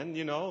back then,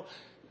 you know.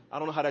 I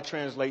don't know how that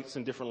translates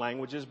in different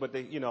languages, but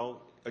they, you know,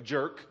 a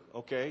jerk,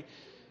 okay?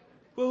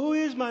 Well, who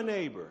is my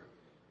neighbor?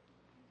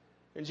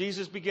 And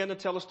Jesus began to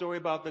tell a story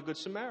about the Good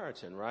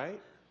Samaritan, right?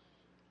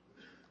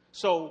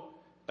 So,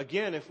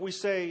 again, if we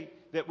say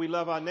that we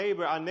love our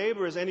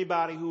neighbor is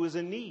anybody who is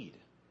in need.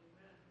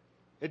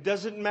 It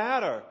doesn't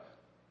matter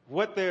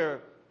what their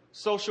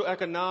social,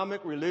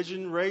 economic,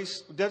 religion,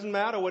 race, it doesn't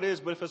matter what it is,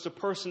 but if it's a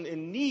person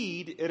in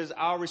need, it is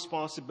our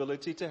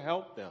responsibility to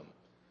help them.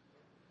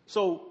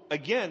 So,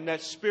 again,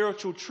 that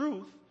spiritual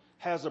truth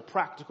has a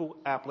practical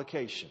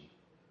application.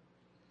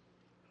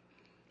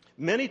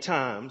 Many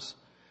times,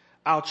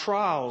 our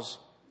trials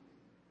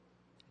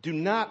do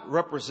not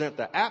represent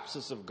the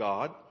absence of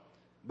God,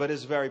 but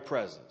his very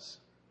presence.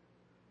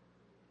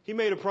 He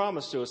made a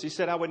promise to us. He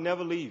said, I would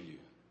never leave you.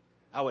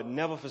 I would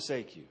never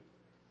forsake you.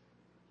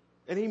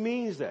 And he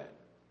means that.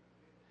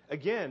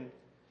 Again,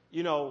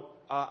 you know,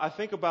 I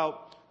think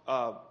about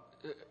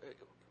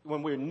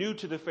when we're new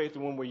to the faith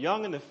and when we're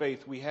young in the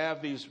faith, we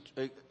have these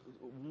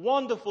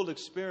wonderful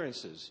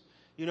experiences.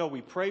 You know,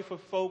 we pray for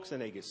folks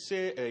and they get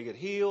sick, they get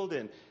healed,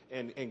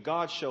 and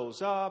God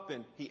shows up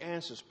and he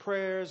answers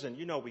prayers. And,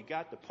 you know, we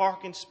got the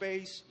parking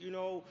space, you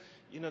know,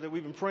 that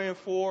we've been praying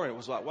for. And it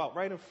was like, wow,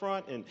 right in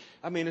front. And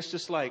I mean, it's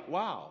just like,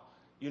 wow,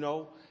 you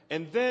know.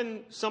 And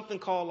then something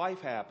called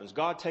life happens.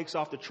 God takes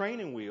off the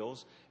training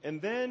wheels.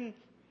 And then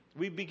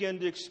we begin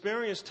to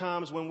experience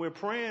times when we're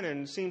praying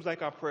and it seems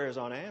like our prayers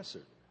aren't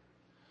answered.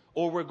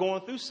 Or we're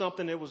going through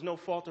something that was no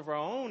fault of our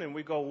own. And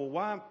we go, well,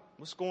 why?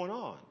 What's going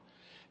on?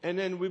 And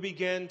then we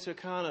begin to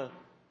kind of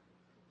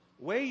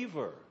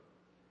waver.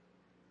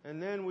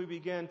 And then we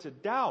begin to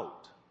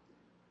doubt.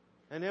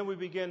 And then we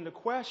begin to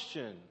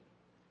question.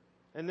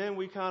 And then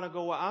we kind of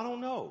go, well, I don't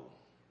know.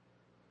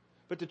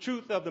 But the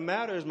truth of the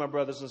matter is, my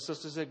brothers and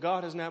sisters, that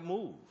God has not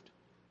moved.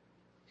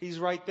 He's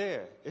right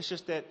there. It's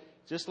just that,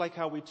 just like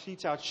how we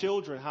teach our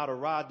children how to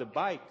ride the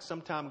bike,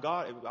 sometimes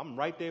I'm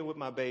right there with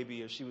my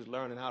baby. If she was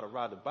learning how to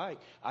ride the bike,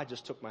 I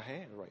just took my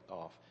hand right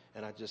off.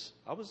 And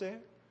I was there.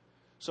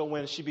 So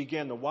when she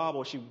began to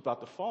wobble, she was about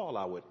to fall,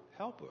 I would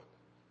help her.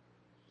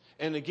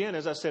 And again,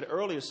 as I said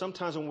earlier,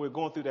 sometimes when we're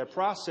going through that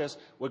process,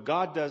 what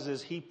God does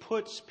is he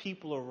puts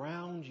people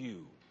around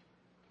you.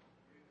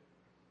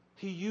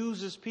 He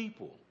uses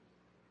people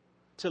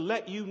to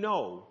let you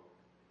know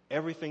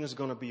everything is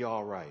going to be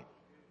all right.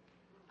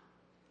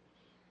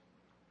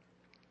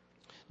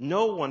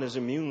 No one is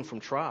immune from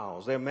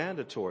trials. They're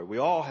mandatory. We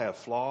all have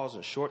flaws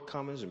and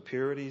shortcomings,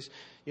 impurities,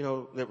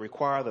 that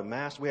require the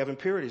master. We have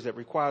impurities that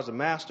requires the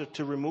master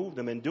to remove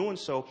them. In doing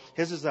so,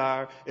 his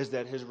desire is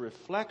that his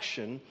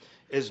reflection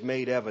is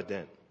made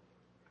evident.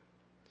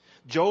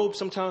 Job,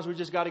 sometimes we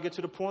just got to get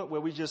to the point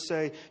where we just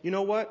say, you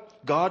know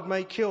what? God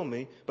may kill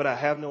me, but I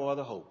have no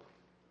other hope.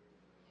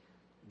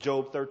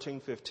 Job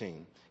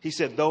 13:15. He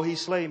said, though he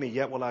slay me,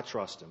 yet will I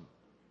trust him.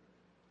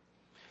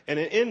 And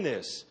in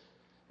this,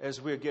 as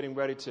we're getting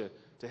ready to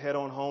head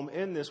on home,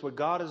 in this, what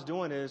God is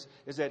doing is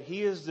that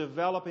he is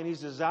developing,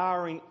 he's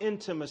desiring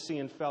intimacy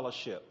and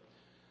fellowship.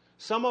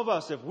 Some of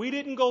us, if we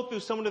didn't go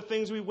through some of the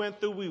things we went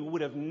through, we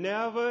would have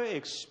never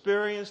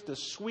experienced the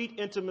sweet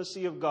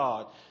intimacy of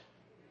God.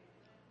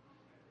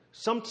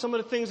 Some of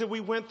the things that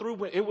we went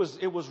through, it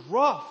was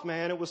rough,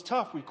 man. It was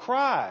tough. We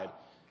cried.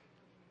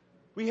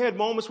 We had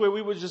moments where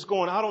we were just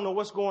going, I don't know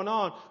what's going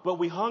on, but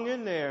we hung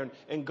in there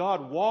and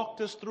God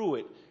walked us through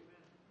it.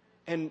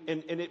 And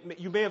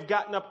you may have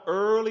gotten up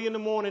early in the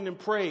morning and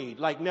prayed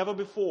like never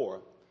before.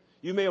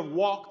 You may have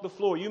walked the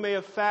floor. You may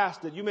have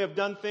fasted. You may have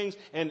done things.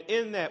 And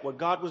in that, what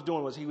God was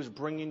doing was he was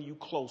bringing you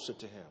closer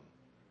to him.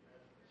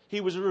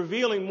 He was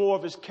revealing more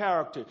of his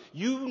character.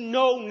 You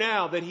know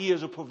now that he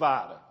is a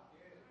provider.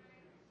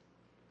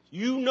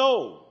 You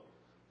know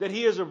that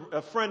he is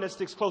a friend that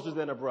sticks closer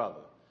than a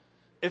brother.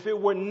 If it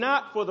were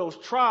not for those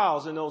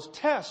trials and those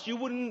tests, you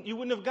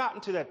wouldn't have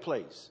gotten to that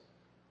place.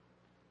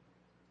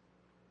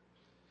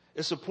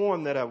 It's a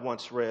poem that I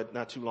once read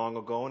not too long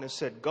ago, and it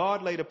said,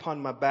 God laid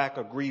upon my back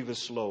a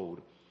grievous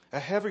load, a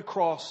heavy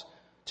cross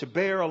to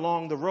bear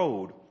along the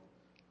road.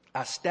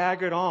 I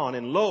staggered on,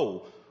 and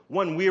lo,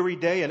 one weary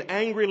day, an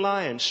angry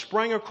lion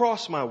sprang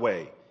across my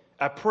way.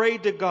 I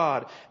prayed to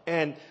God,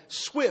 and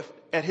swift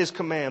at his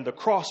command, the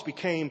cross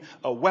became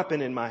a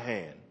weapon in my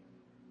hand.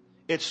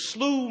 It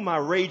slew my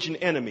raging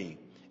enemy,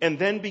 and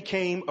then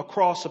became a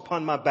cross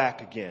upon my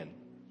back again.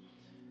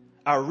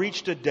 I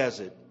reached a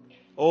desert.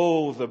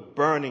 Oh, the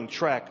burning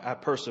track I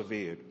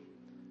persevered,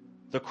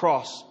 the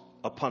cross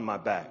upon my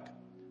back.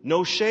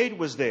 No shade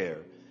was there,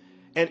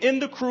 and in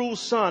the cruel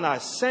sun I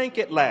sank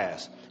at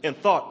last and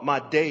thought my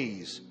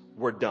days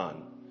were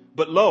done.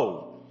 But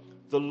lo,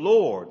 the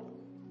Lord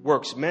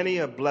works many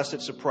a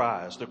blessed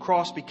surprise. The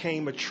cross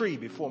became a tree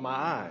before my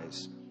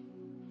eyes.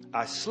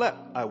 I slept,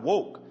 I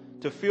woke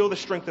to feel the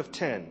strength of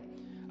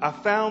 10. I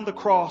found the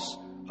cross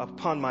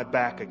upon my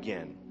back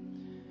again.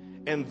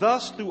 And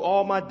thus through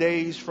all my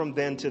days from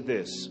then to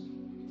this,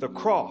 the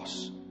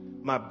cross,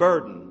 my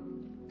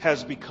burden,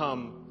 has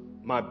become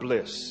my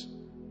bliss.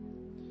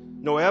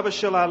 Nor ever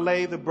shall I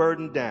lay the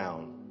burden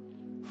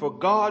down, for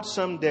God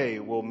someday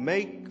will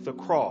make the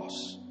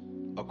cross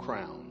a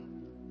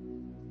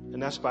crown. And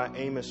that's by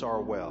Amos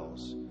R.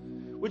 Wells.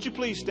 Would you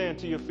please stand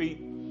to your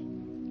feet?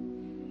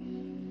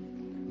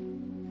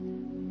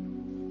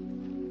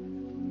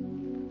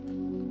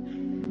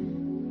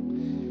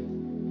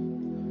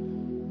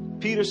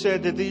 Peter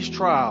said that these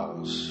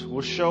trials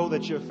will show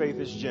that your faith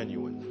is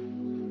genuine.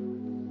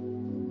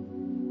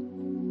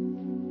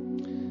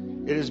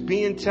 It is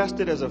being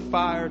tested as a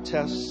fire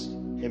tests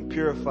and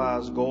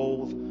purifies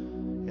gold.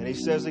 And he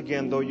says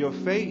again, though your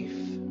faith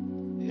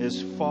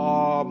is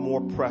far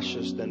more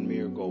precious than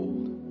mere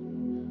gold.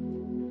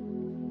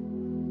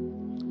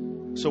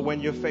 So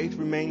when your faith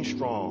remains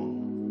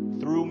strong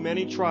through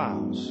many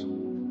trials,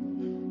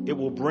 it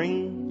will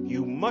bring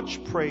you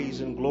much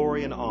praise and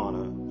glory and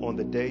honor on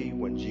the day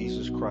when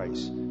Jesus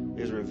Christ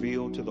is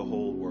revealed to the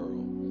whole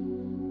world.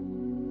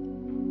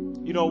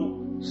 You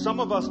know,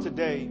 some of us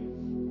today,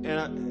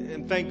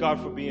 and thank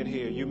God for being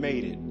here, you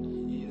made it.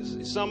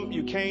 Some,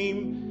 you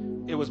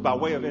came, it was by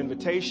way of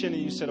invitation,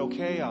 and you said,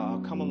 okay,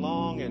 I'll come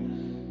along,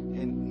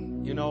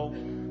 and you know,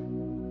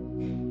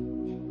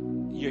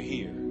 you're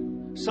here.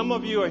 Some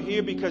of you are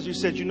here because you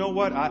said, you know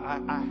what,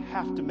 I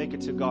have to make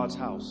it to God's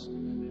house.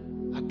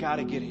 I got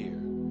to get here.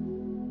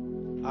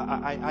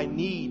 I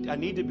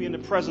need to be in the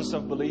presence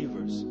of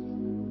believers.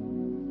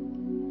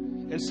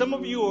 And some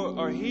of you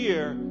are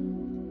here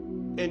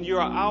and you're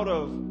out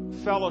of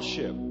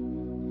fellowship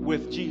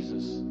with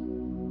Jesus.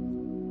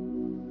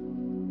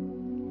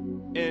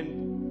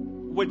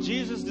 And what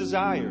Jesus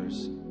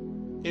desires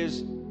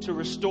is to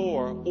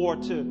restore or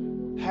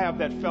to have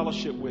that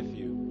fellowship with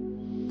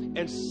you.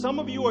 And some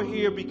of you are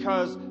here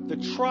because the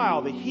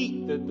trial, the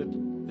heat,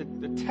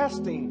 the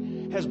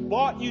testing has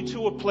brought you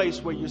to a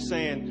place where you're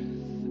saying,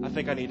 I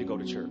think I need to go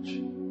to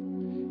church.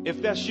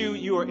 If that's you,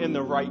 you are in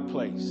the right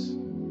place.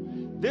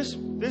 This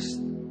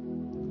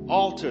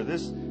altar,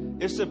 this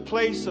It's a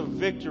place of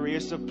victory.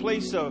 It's a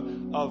place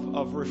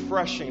of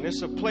refreshing.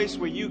 It's a place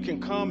where you can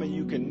come and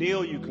you can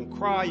kneel, you can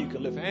cry, you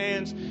can lift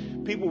hands.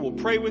 People will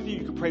pray with you.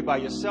 You can pray by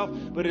yourself.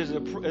 But it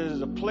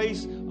is a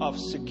place of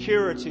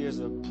security. It is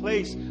a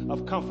place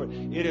of comfort.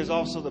 It is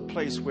also the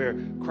place where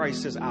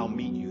Christ says, I'll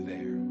meet you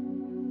there.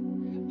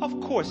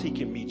 Of course he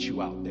can meet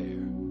you out there.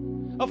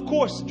 Of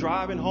course,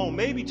 driving home,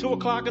 maybe 2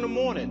 o'clock in the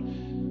morning.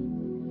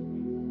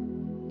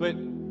 But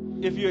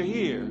if you're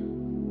here,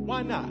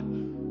 why not?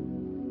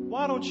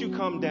 Why don't you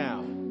come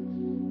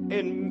down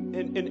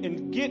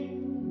and get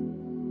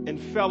in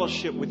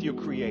fellowship with your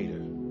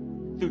Creator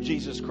through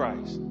Jesus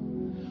Christ?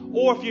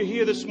 Or if you're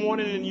here this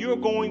morning and you're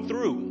going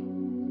through,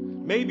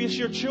 maybe it's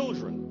your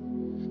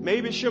children,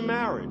 maybe it's your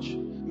marriage,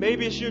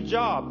 maybe it's your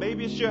job,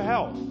 maybe it's your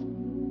health,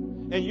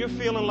 and you're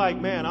feeling like,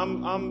 man,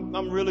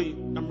 I'm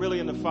really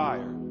in the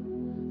fire.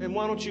 And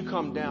why don't you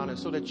come down and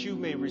so that you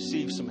may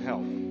receive some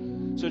help,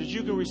 so that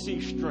you can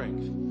receive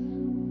strength?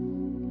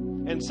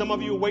 And some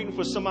of you are waiting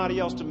for somebody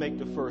else to make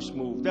the first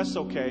move. That's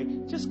okay.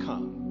 Just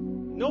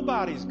come.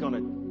 Nobody's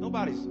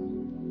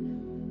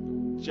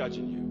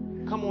judging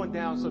you. Come on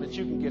down so that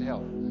you can get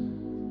help.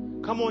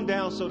 Come on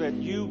down so that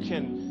you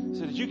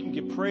can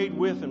get prayed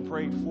with and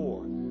prayed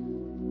for.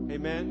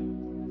 Amen.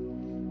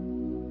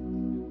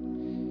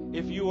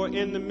 If you are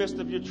in the midst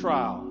of your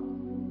trial,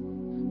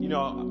 you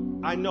know,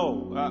 I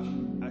know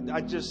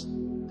I just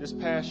this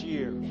past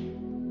year,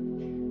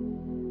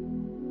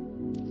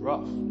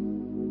 rough.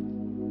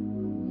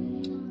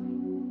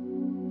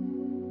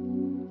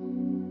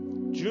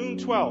 June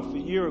 12th, a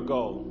year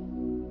ago,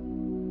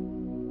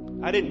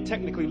 I didn't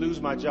technically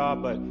lose my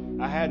job, but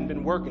I hadn't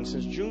been working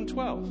since June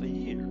 12th, a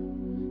year.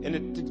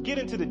 And to get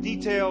into the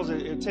details,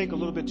 it'll take a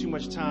little bit too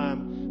much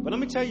time. But let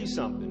me tell you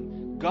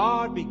something.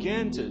 God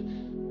began to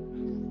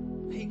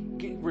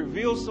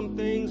reveal some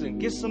things and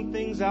get some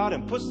things out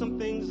and put some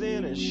things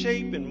in and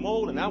shape and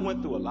mold. And I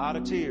went through a lot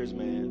of tears,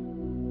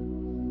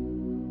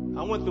 man.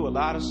 I went through a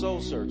lot of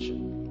soul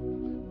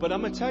searching. But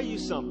I'm going to tell you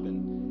something.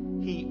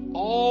 He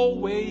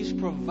always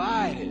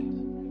provided.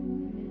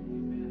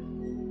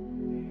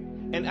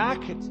 And I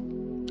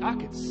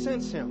could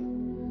sense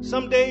him.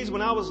 Some days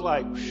when I was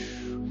like,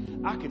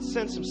 I could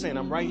sense him saying,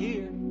 I'm right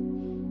here.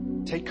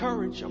 Take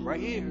courage. I'm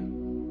right here.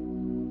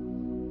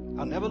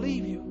 I'll never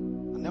leave you.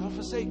 I'll never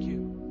forsake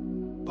you.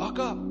 Buck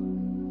up.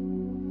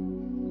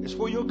 It's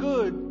for your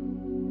good.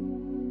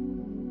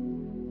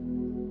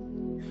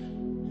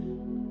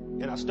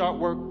 And I start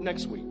work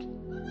next week.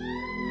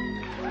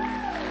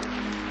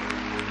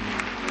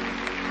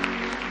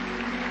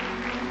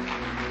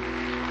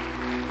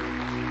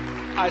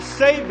 I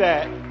say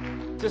that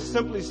to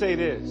simply say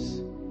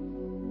this.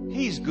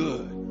 He's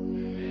good.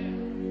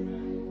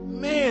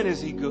 Man,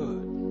 is he good.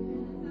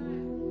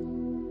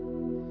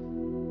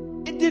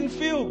 It didn't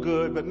feel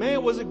good, but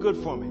man, was it good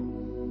for me.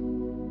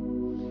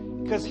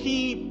 Because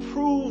he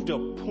proved a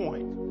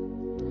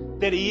point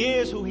that he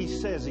is who he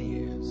says he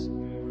is.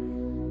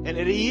 And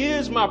that he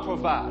is my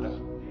provider.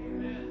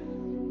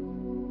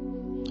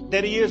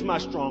 That he is my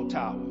strong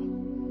tower.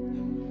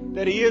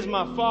 That he is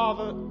my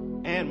Father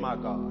and my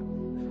God.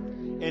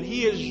 And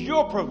he is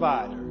your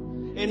provider.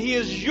 And he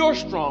is your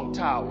strong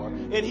tower.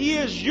 And he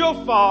is your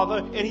Father.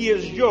 And he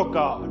is your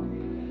God.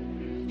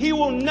 He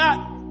will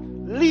not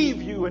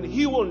leave you and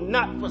he will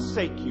not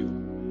forsake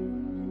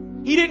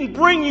you. He didn't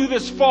bring you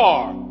this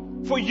far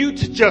for you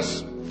to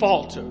just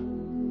falter.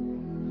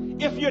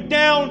 If you're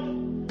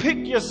down,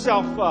 pick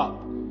yourself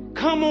up.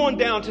 Come on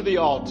down to the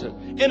altar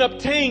and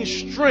obtain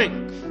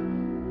strength.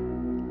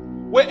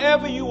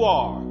 Wherever you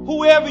are,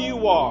 whoever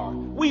you are,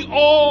 we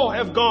all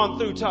have gone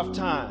through tough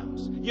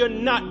times. You're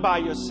not by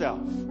yourself.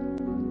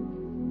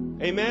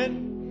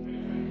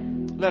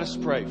 Amen? Let us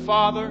pray.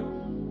 Father,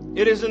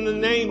 it is in the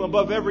name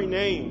above every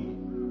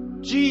name,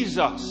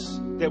 Jesus,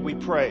 that we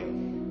pray.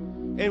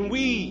 And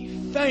we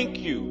thank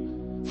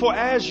you for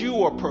as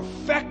you are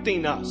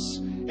perfecting us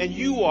and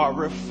you are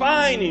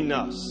refining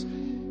us,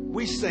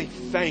 we say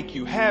thank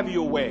you. Have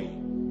your way.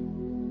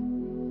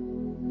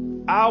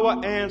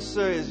 Our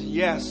answer is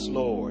yes,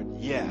 Lord,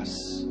 yes.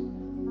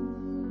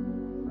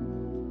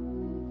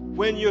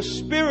 When your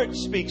Spirit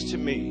speaks to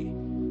me,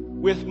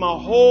 with my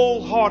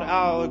whole heart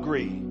I'll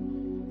agree.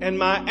 And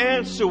my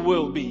answer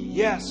will be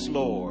yes,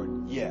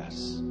 Lord,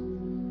 yes.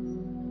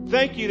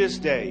 Thank you this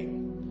day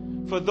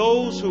for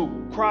those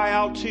who cry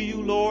out to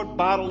you, Lord,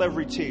 bottle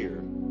every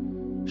tear.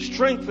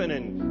 Strengthen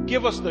and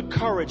give us the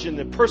courage and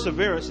the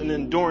perseverance and the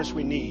endurance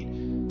we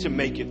need to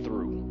make it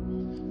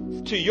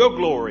through. To your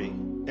glory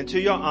and to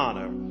your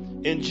honor.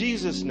 In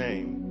Jesus'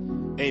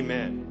 name,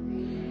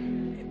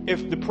 amen.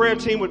 If the prayer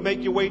team would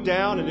make your way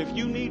down, and if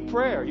you need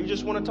prayer, you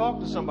just want to talk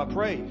to somebody,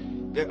 pray.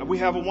 We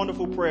have a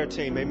wonderful prayer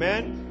team.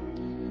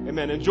 Amen.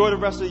 Amen. Enjoy the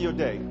rest of your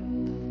day.